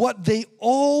what they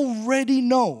already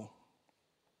know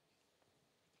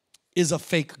is a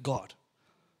fake God.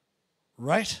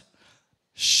 Right?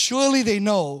 Surely they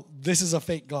know this is a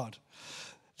fake God.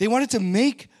 They wanted to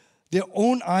make their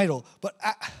own idol, but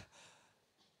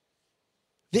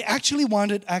they actually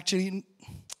wanted,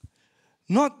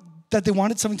 not that they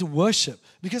wanted something to worship,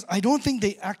 because I don't think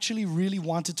they actually really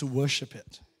wanted to worship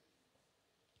it.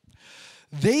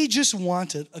 They just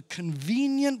wanted a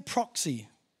convenient proxy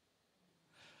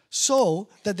so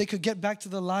that they could get back to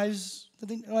the lives that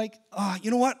they, like,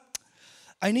 you know what?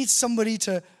 I need somebody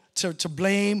to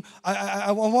blame.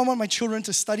 I want my children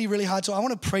to study really hard, so I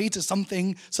want to pray to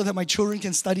something so that my children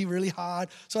can study really hard.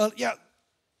 So yeah,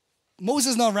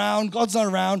 Moses is not around, God's not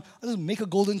around, I'll just make a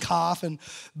golden calf, and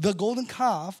the golden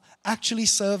calf actually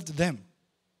served them.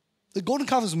 The golden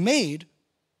calf was made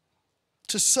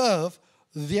to serve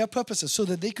their purposes so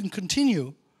that they can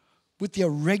continue with their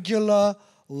regular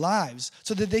lives,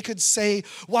 so that they could say,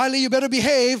 Wiley, you better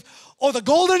behave, or the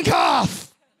golden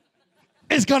calf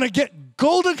is going to get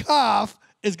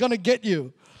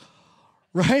you,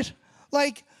 right?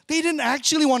 Like, they didn't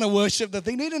actually want to worship the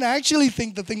thing. They didn't actually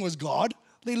think the thing was God.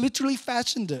 They literally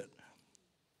fashioned it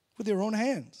with their own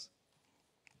hands.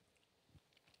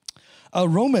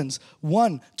 Romans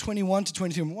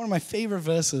 1:21-22, one of my favorite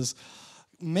verses,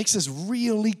 makes this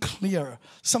really clear,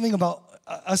 something about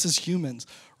us as humans,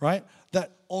 right?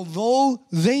 That although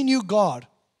they knew God,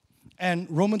 and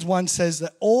Romans 1 says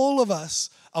that all of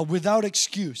us are without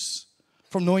excuse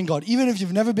from knowing God. Even if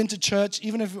you've never been to church,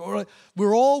 even if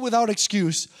we're all without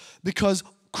excuse, because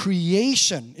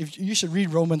creation, if you should read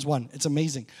Romans 1, it's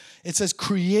amazing. It says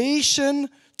creation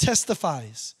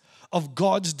testifies of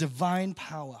God's divine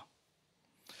power.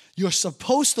 You're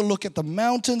supposed to look at the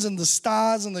mountains and the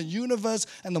stars and the universe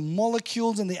and the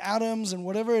molecules and the atoms and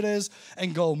whatever it is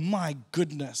and go, my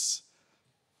goodness,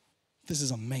 this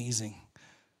is amazing.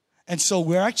 And so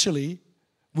we're actually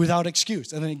without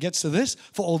excuse. And then it gets to this.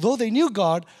 For although they knew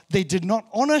God, they did not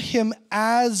honor him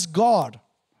as God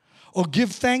or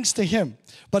give thanks to him.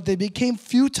 But they became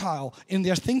futile in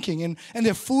their thinking, and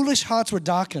their foolish hearts were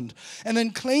darkened. And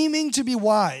then claiming to be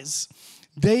wise,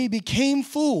 they became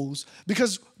fools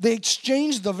because they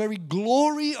exchanged the very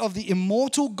glory of the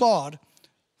immortal God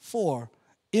for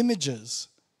images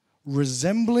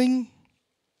resembling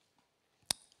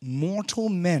mortal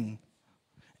men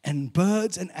and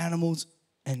birds and animals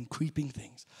and creeping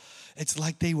things. It's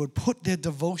like they would put their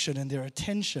devotion and their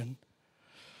attention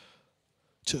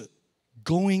to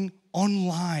going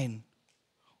online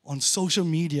on social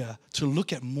media to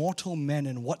look at mortal men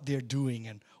and what they're doing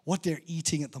and what they're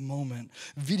eating at the moment.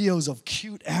 Videos of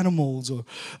cute animals or,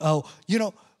 you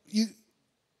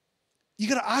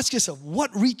got to ask yourself,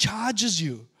 what recharges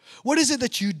you? What is it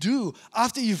that you do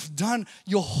after you've done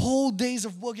your whole days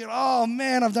of work? Oh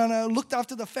man, I looked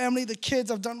after the family, the kids,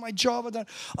 I've done my job,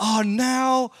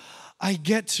 now I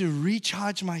get to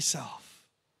recharge myself.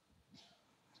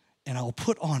 And I'll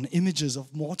put on images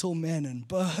of mortal men and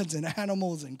birds and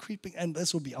animals and creeping, and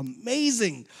this will be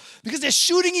amazing because they're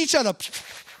shooting each other.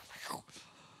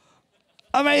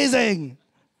 Amazing.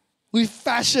 We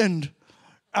fashioned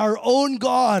our own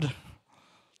God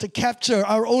to capture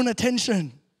our own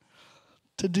attention,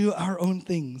 to do our own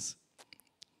things.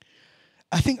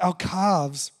 I think our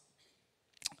calves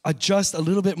are just a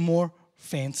little bit more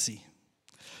fancy.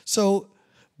 So,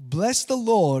 bless the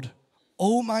Lord,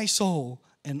 O my soul,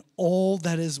 and all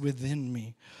that is within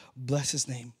me. Bless his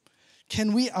name.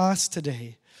 Can we ask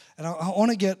today, and I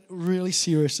want to get really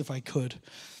serious if I could.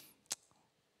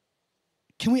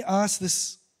 Can we ask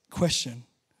this question?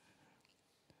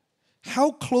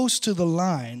 How close to the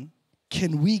line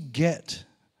can we get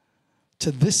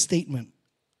to this statement,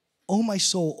 oh my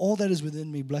soul, all that is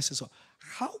within me, bless his soul?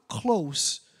 How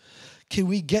close can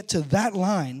we get to that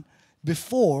line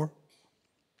before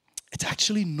it's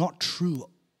actually not true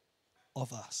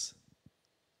of us?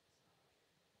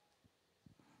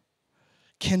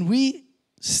 Can we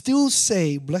still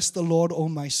say, bless the Lord, O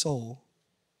my soul,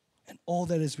 and all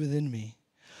that is within me,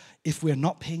 if we're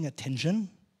not paying attention?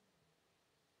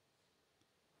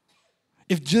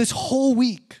 If this whole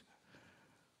week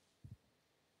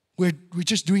we're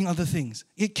just doing other things.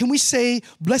 Can we say,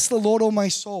 bless the Lord, O my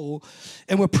soul,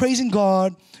 and we're praising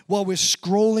God while we're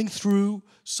scrolling through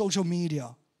social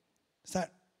media?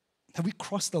 Have we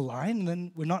crossed the line and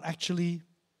then we're not actually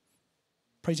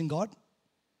praising God?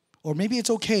 Or maybe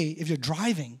it's okay if you're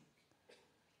driving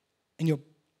and you're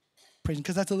praising,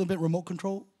 because that's a little bit remote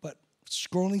control, but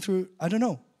scrolling through, I don't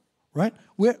know, right?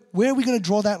 Where are we going to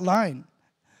draw that line?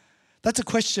 That's a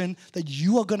question that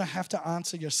you are going to have to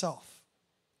answer yourself,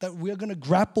 that we're going to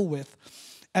grapple with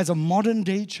as a modern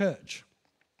day church.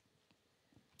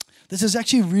 This is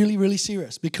actually really, really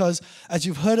serious because, as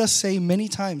you've heard us say many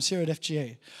times here at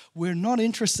FGA, we're not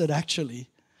interested actually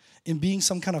in being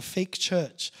some kind of fake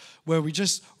church where we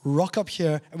just rock up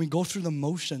here and we go through the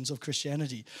motions of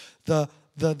Christianity. The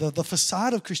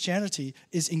facade of Christianity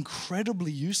is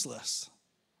incredibly useless.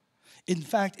 In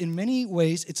fact, in many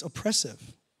ways, it's oppressive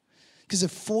because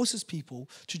it forces people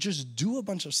to just do a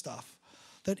bunch of stuff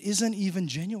that isn't even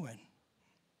genuine.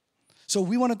 So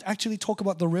we want to actually talk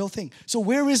about the real thing. So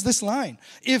where is this line?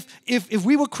 If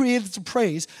we were created to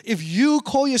praise, if you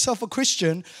call yourself a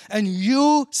Christian and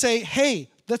you say, hey,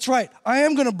 that's right, I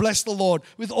am going to bless the Lord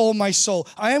with all my soul.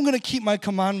 I am going to keep my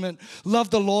commandment. Love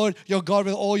the Lord your God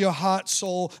with all your heart,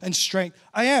 soul, and strength.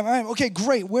 I am. Okay,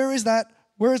 great. Where is that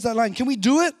line? Can we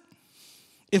do it?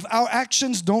 If our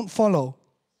actions don't follow,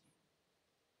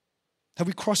 have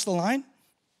we crossed the line?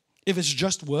 If it's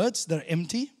just words that are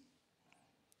empty?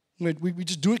 We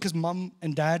just do it because mom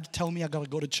and dad tell me I got to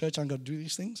go to church, I'm going to do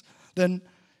these things. Then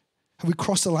have we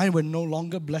crossed the line? We're no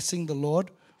longer blessing the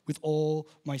Lord with all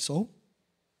my soul.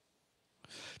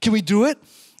 Can we do it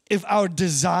if our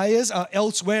desires are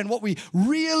elsewhere and what we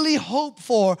really hope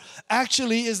for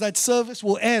actually is that service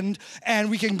will end and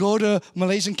we can go to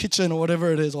Malaysian Kitchen or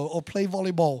whatever it is or play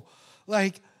volleyball?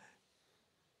 Like,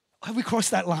 have we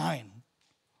crossed that line?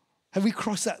 Have we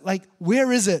crossed that? Like,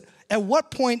 where is it? At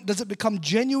what point does it become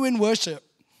genuine worship?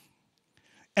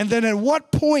 And then at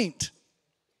what point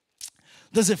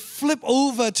does it flip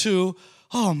over to,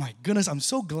 oh my goodness, I'm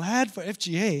so glad for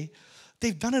FGA.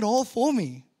 They've done it all for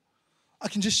me. I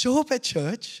can just show up at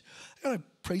church, I gotta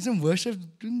praise and worship,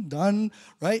 done,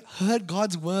 right? Heard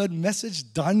God's word,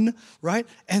 message done, right?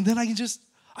 And then I can just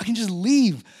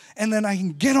leave and then I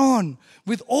can get on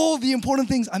with all the important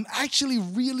things I'm actually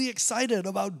really excited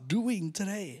about doing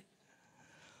today.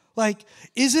 Like,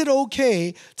 is it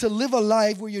okay to live a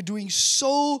life where you're doing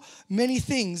so many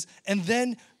things and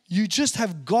then you just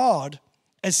have God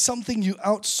as something you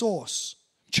outsource?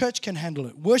 Church can handle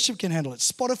it. Worship can handle it.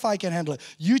 Spotify can handle it.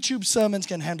 YouTube sermons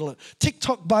can handle it.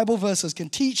 TikTok Bible verses can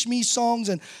teach me songs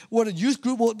and what a youth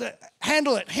group will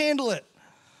handle it.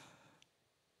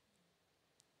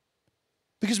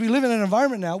 Because we live in an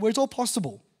environment now where it's all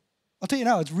possible. I'll tell you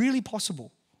now, it's really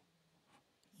possible.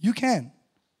 You can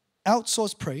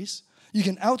outsource praise. You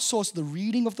can outsource the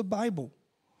reading of the Bible.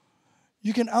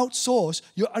 You can outsource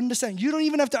your understanding. You don't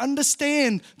even have to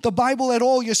understand the Bible at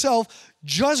all yourself.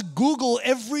 Just Google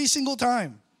every single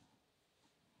time.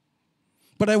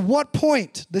 But at what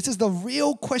point? This is the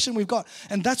real question we've got.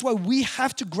 And that's why we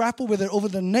have to grapple with it over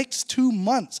the next 2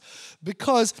 months.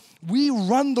 Because we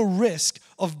run the risk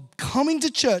of coming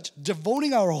to church,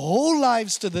 devoting our whole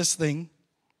lives to this thing,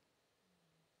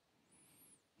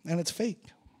 and it's fake.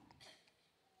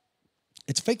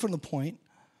 It's fake from the point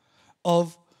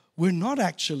of we're not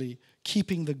actually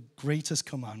keeping the greatest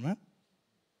commandment.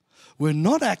 We're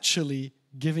not actually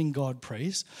giving God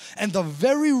praise. And the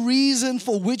very reason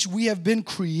for which we have been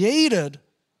created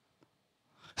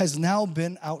has now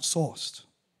been outsourced.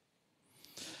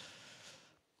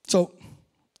 So,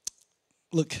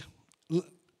 look,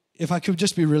 if I could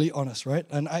just be really honest, right?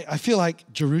 And I feel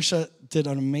like Jerusha did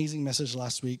an amazing message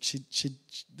last week.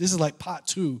 This is like part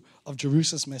 2 of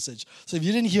Jerusha's message. So if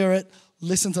you didn't hear it,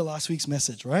 listen to last week's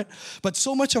message, right? But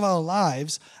so much of our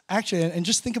lives, actually, and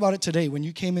just think about it today when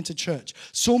you came into church,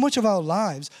 so much of our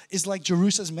lives is like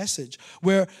Jerusha's message,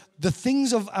 where the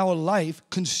things of our life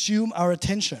consume our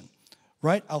attention,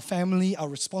 right? Our family, our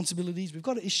responsibilities. We've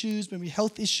got issues, maybe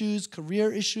health issues,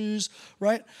 career issues,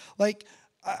 right? Like,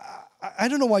 I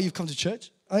don't know why you've come to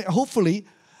church. Hopefully,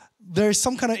 there's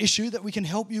some kind of issue that we can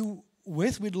help you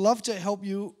with. We'd love to help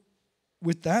you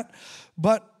with that.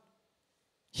 But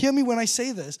hear me when I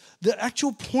say this, the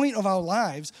actual point of our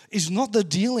lives is not the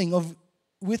dealing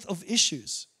with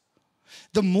issues.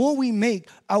 The more we make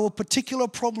our particular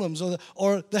problems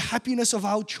or the happiness of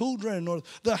our children or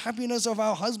the happiness of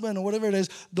our husband or whatever it is,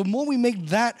 the more we make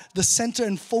that the center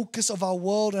and focus of our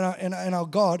world and our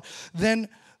God, then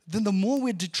the more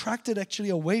we're detracted actually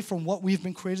away from what we've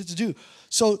been created to do.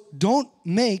 So don't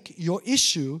make your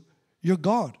issue your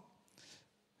God.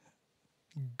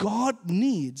 God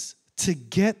needs to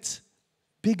get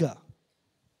bigger.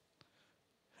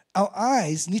 Our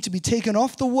eyes need to be taken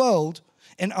off the world,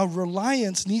 and our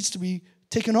reliance needs to be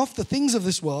taken off the things of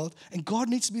this world, and God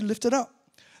needs to be lifted up.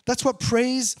 That's what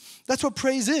praise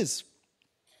is.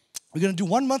 We're going to do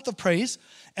 1 month of praise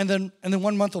and then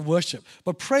 1 month of worship.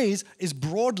 But praise is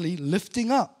broadly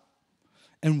lifting up,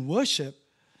 and worship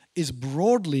is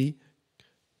broadly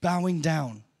bowing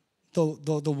down.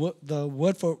 The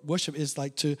word for worship is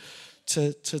like to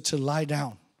lie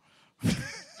down.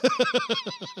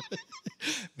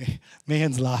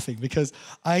 Megan's laughing because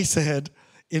I said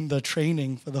in the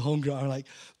training for the home group, I'm like,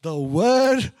 the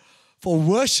word for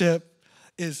worship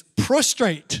is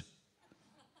prostrate.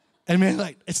 And Megan's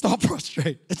like, it's not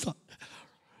prostrate. It's not.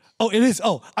 Oh, it is.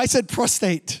 Oh, I said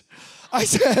prostate. I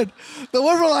said the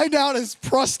word for lie down is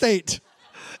prostate.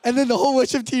 And then the whole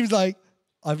worship team's like,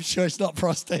 I'm sure it's not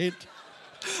prostate.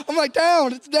 I'm like,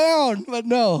 down, it's down. But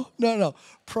no.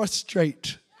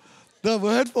 Prostrate. The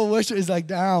word for worship is like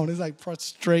down. It's like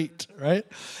prostrate, right?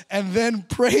 And then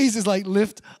praise is like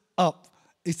lift up.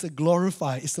 It's to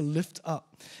glorify. It's to lift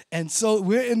up. And so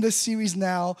we're in this series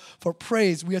now for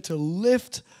praise. We are to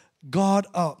lift God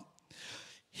up.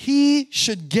 He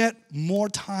should get more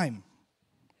time.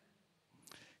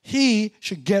 He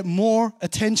should get more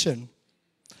attention.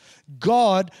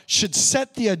 God should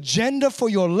set the agenda for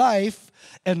your life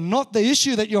and not the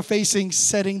issue that you're facing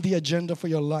setting the agenda for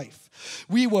your life.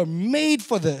 We were made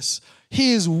for this.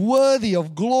 He is worthy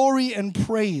of glory and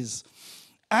praise.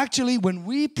 Actually, when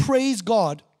we praise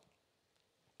God,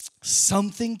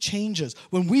 something changes.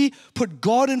 When we put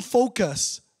God in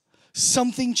focus,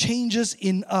 something changes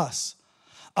in us.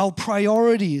 Our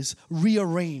priorities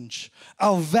rearrange.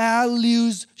 Our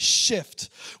values shift.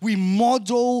 We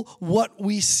model what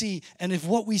we see. And if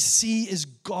what we see is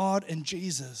God and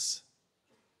Jesus,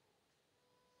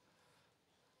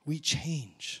 we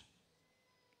change.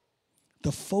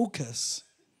 The focus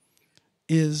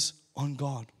is on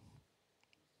God.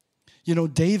 You know,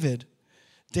 David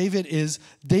is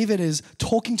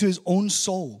talking to his own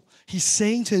soul. He's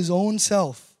saying to his own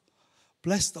self,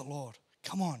 bless the Lord.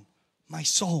 Come on. My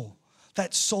soul,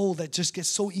 that soul that just gets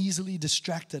so easily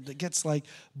distracted, that gets like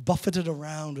buffeted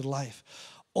around with life.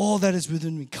 All that is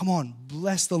within me, come on,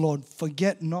 bless the Lord.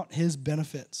 Forget not his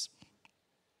benefits.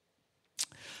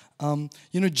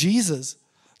 Jesus,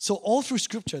 so all through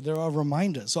Scripture, there are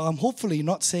reminders. So I'm hopefully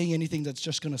not saying anything that's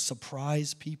just going to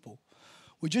surprise people.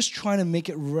 We're just trying to make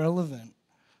it relevant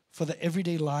for the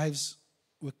everyday lives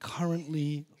we're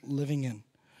currently living in.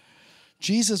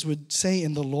 Jesus would say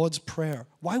in the Lord's Prayer,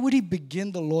 why would he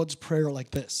begin the Lord's Prayer like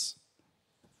this?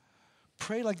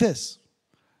 Pray like this.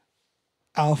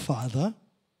 Our Father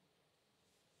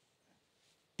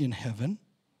in heaven,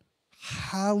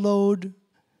 hallowed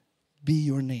be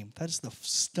your name. That's the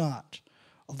start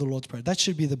of the Lord's Prayer. That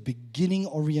should be the beginning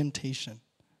orientation.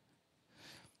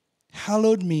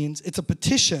 Hallowed means it's a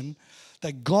petition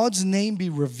that God's name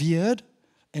be revered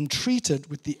and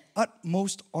treated with the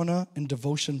utmost honor and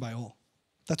devotion by all.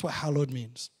 That's what hallowed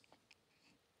means.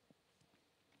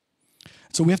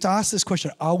 So we have to ask this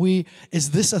question,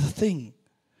 is this a thing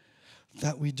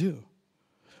that we do?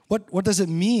 What does it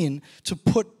mean to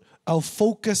put our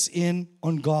focus in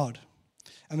on God?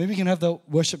 And maybe we can have the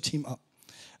worship team up.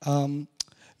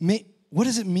 What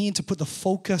does it mean to put the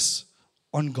focus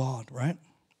on God, right?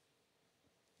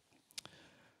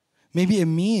 Maybe it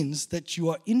means that you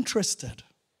are interested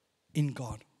in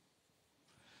God.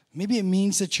 Maybe it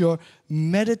means that you're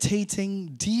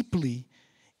meditating deeply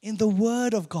in the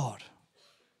Word of God.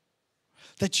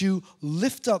 That you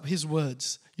lift up His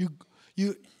words.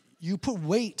 You put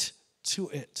weight to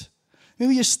it.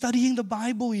 Maybe you're studying the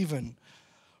Bible even,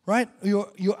 right?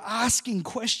 You're asking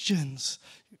questions.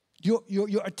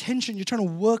 Your attention, you're trying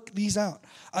to work these out.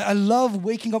 I love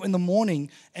waking up in the morning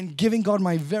and giving God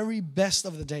my very best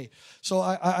of the day. So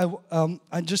I'm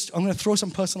going to throw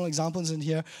some personal examples in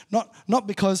here. Not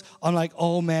because I'm like,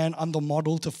 oh man, I'm the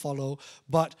model to follow,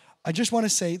 but I just want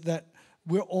to say that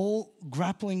we're all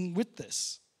grappling with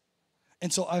this.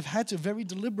 And so I've had to very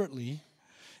deliberately,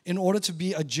 in order to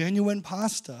be a genuine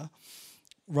pastor,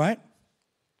 right,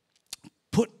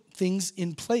 put things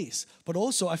in place. But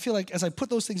also, I feel like as I put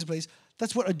those things in place,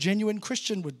 That's what a genuine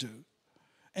Christian would do.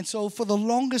 And so for the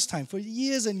longest time, for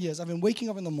years and years, I've been waking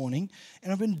up in the morning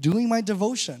and I've been doing my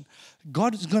devotion.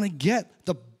 God is going to get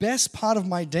the best part of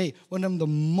my day when I'm the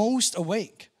most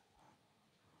awake.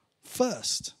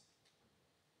 First,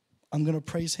 I'm going to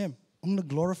praise Him. I'm going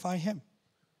to glorify Him.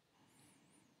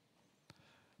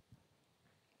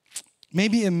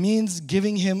 Maybe it means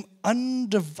giving Him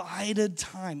undivided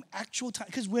time, actual time,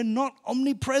 because we're not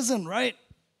omnipresent, right?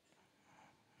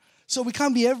 So we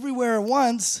can't be everywhere at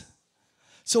once.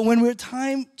 So when we're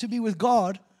time to be with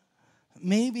God,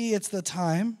 maybe it's the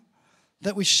time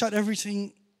that we shut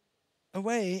everything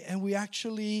away and we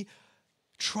actually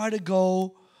try to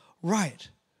go, right,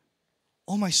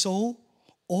 oh my soul,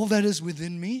 all that is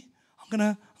within me, I'm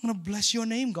gonna bless your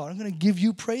name, God. I'm gonna give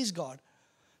you praise, God.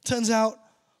 Turns out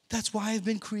that's why I've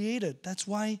been created. That's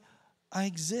why I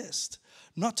exist.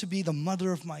 Not to be the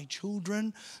mother of my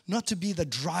children, not to be the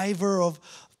driver of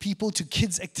people to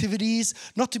kids' activities,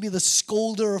 not to be the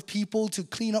scolder of people to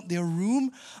clean up their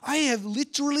room. I have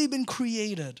literally been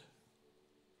created.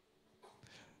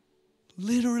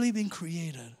 Literally been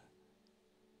created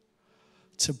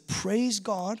to praise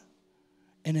God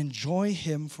and enjoy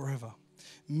Him forever.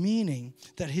 Meaning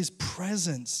that His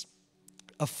presence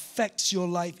affects your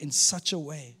life in such a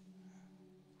way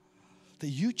that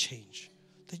you change,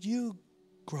 that you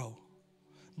grow.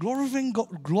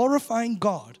 Glorifying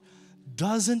God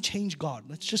doesn't change God.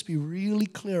 Let's just be really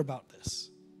clear about this.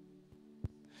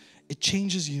 It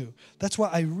changes you. That's why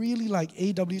I really like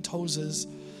A.W. Tozer's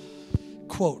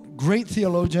quote. Great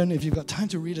theologian. If you've got time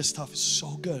to read his stuff, it's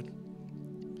so good.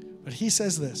 But he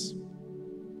says this: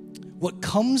 what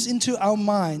comes into our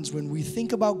minds when we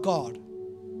think about God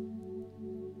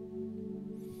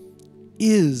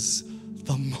is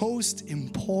the most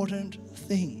important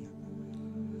thing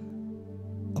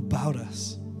about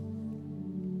us.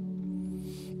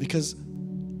 Because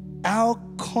our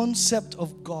concept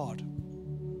of God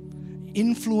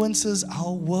influences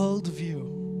our worldview.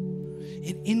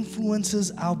 It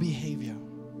influences our behavior.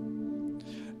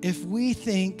 If we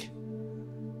think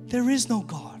there is no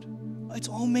God, it's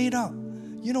all made up.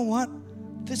 You know what?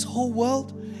 This whole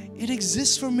world, it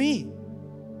exists for me.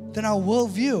 Then our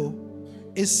worldview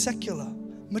is secular,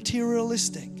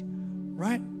 materialistic,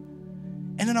 right?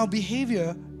 And then our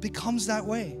behavior becomes that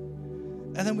way.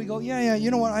 And then we go, yeah, you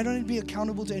know what? I don't need to be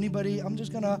accountable to anybody. I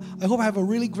hope I have a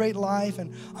really great life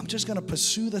and I'm just going to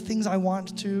pursue the things I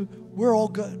want to. We're all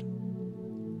good.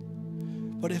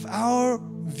 But if our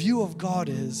view of God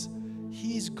is,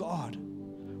 He's God.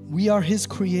 We are His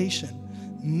creation,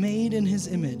 made in His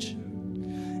image.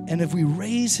 And if we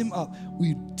raise Him up,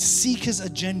 we seek His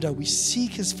agenda, we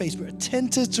seek His face, we're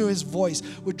attentive to His voice,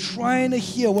 we're trying to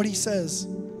hear what He says.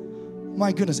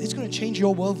 My goodness, it's going to change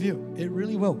your worldview. It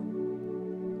really will.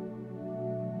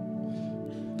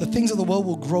 The things of the world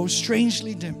will grow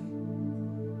strangely dim.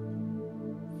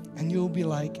 And you'll be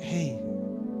like, hey,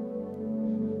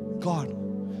 God,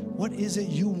 what is it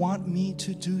you want me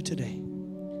to do today?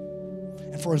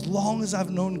 And for as long as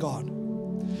I've known God,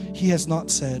 He has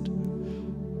not said,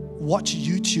 watch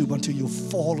YouTube until you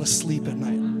fall asleep at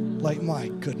night. Like, my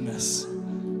goodness.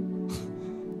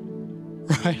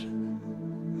 Right?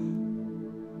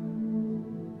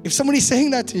 If somebody's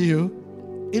saying that to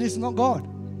you, it is not God.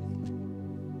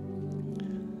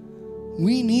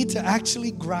 We need to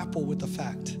actually grapple with the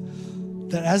fact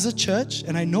that as a church,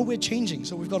 and I know we're changing,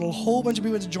 so we've got a whole bunch of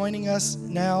people joining us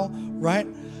now, right?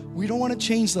 We don't want to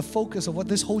change the focus of what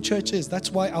this whole church is.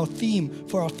 That's why our theme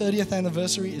for our 30th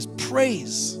anniversary is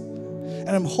praise. And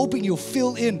I'm hoping you'll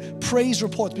fill in praise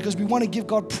reports because we want to give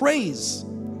God praise.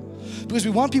 Because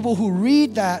we want people who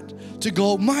read that to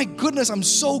go, my goodness, I'm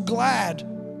so glad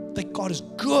that God is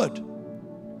good.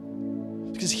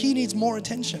 Because He needs more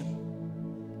attention.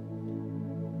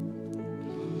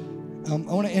 I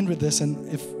want to end with this,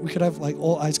 and if we could have like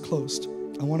all eyes closed,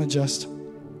 I want to just,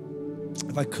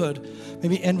 if I could,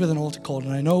 maybe end with an altar call.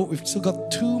 And I know we've still got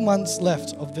 2 months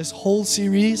left of this whole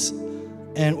series,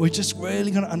 and we're just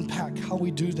really going to unpack how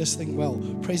we do this thing well.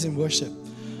 Praise and worship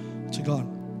to God.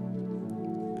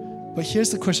 But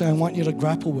here's the question I want you to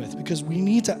grapple with, because we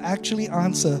need to actually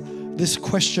answer this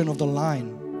question of the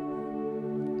line.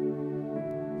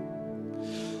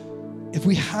 If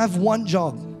we have one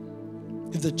job,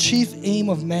 if the chief aim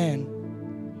of man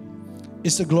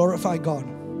is to glorify God,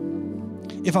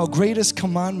 if our greatest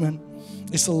commandment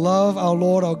is to love our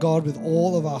Lord, our God with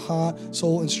all of our heart,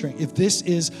 soul, and strength,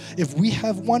 if we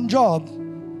have one job,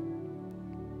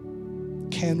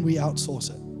 can we outsource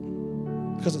it?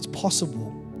 Because it's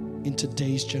possible in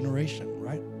today's generation,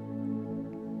 right?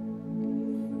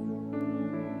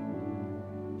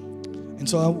 And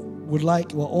so would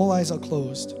like, while all eyes are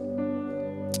closed,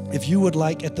 if you would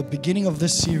like at the beginning of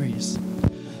this series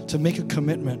to make a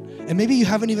commitment, and maybe you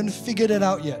haven't even figured it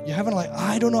out yet. You haven't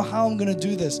I don't know how I'm going to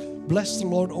do this. Bless the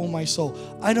Lord, oh my soul.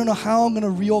 I don't know how I'm going to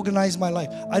reorganize my life.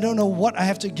 I don't know what I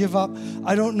have to give up.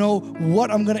 I don't know what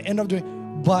I'm going to end up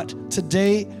doing. But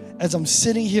today, as I'm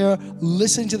sitting here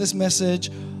listening to this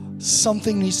message,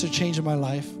 something needs to change in my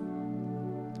life.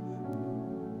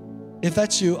 If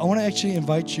that's you, I want to actually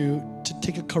invite you to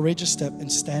take a courageous step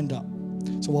and stand up.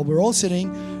 So while we're all sitting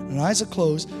and our eyes are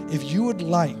closed, if you would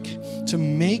like to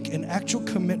make an actual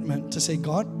commitment to say,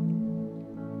 God,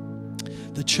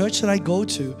 the church that I go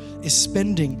to is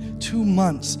spending 2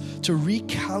 months to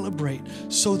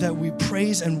recalibrate so that we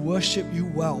praise and worship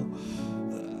you well.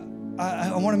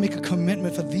 I want to make a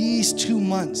commitment for these 2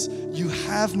 months. You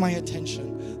have my attention.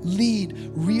 Lead,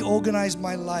 reorganize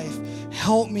my life.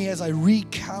 Help me as I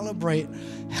recalibrate.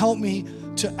 Help me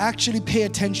to actually pay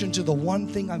attention to the one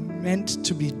thing I'm meant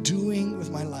to be doing with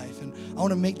my life. And I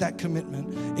want to make that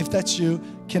commitment. If that's you,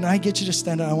 can I get you to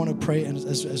stand up? I want to pray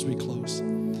as we close.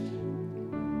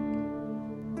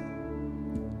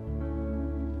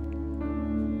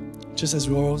 Just as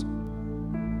we all,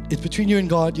 it's between you and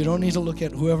God. You don't need to look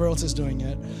at whoever else is doing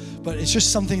it. But it's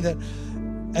just something that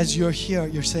as you're here,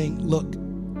 you're saying, look,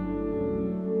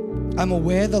 I'm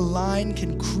aware the line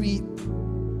can creep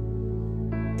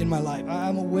in my life.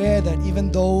 I'm aware that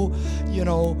even though,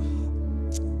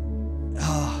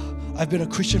 I've been a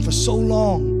Christian for so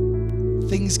long,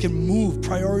 things can move,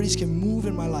 priorities can move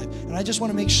in my life. And I just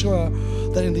want to make sure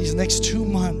that in these next 2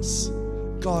 months,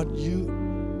 God, you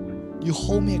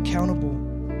hold me accountable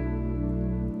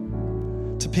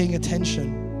to paying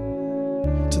attention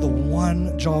to the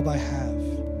one job I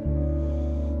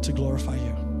have to glorify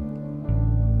you.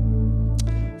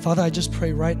 Father, I just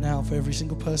pray right now for every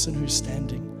single person who's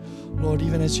standing. Lord,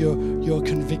 even as you're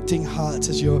convicting hearts,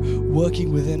 as you're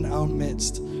working within our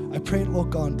midst, I pray,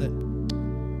 Lord God, that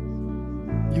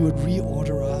you would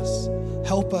reorder us.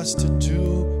 Help us to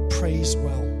do praise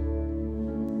well.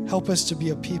 Help us to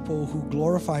be a people who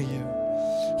glorify you,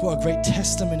 who are great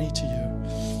testimony to you.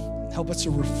 Help us to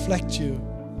reflect you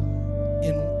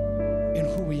in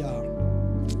who we are.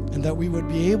 And that we would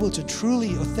be able to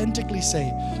truly, authentically say,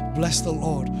 bless the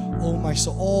Lord, oh my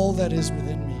soul, all that is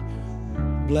within me.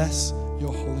 Bless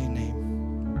your holy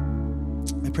name.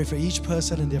 I pray for each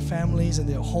person and their families and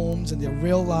their homes and their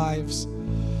real lives,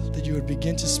 that you would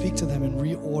begin to speak to them and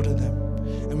reorder them.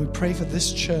 And we pray for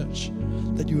this church,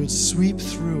 that you would sweep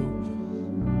through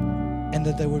and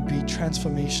that there would be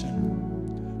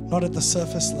transformation, not at the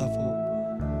surface level,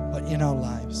 but in our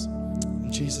lives.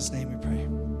 In Jesus' name we pray.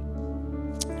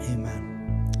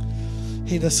 Amen.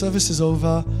 Hey, the service is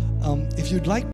over. If you'd like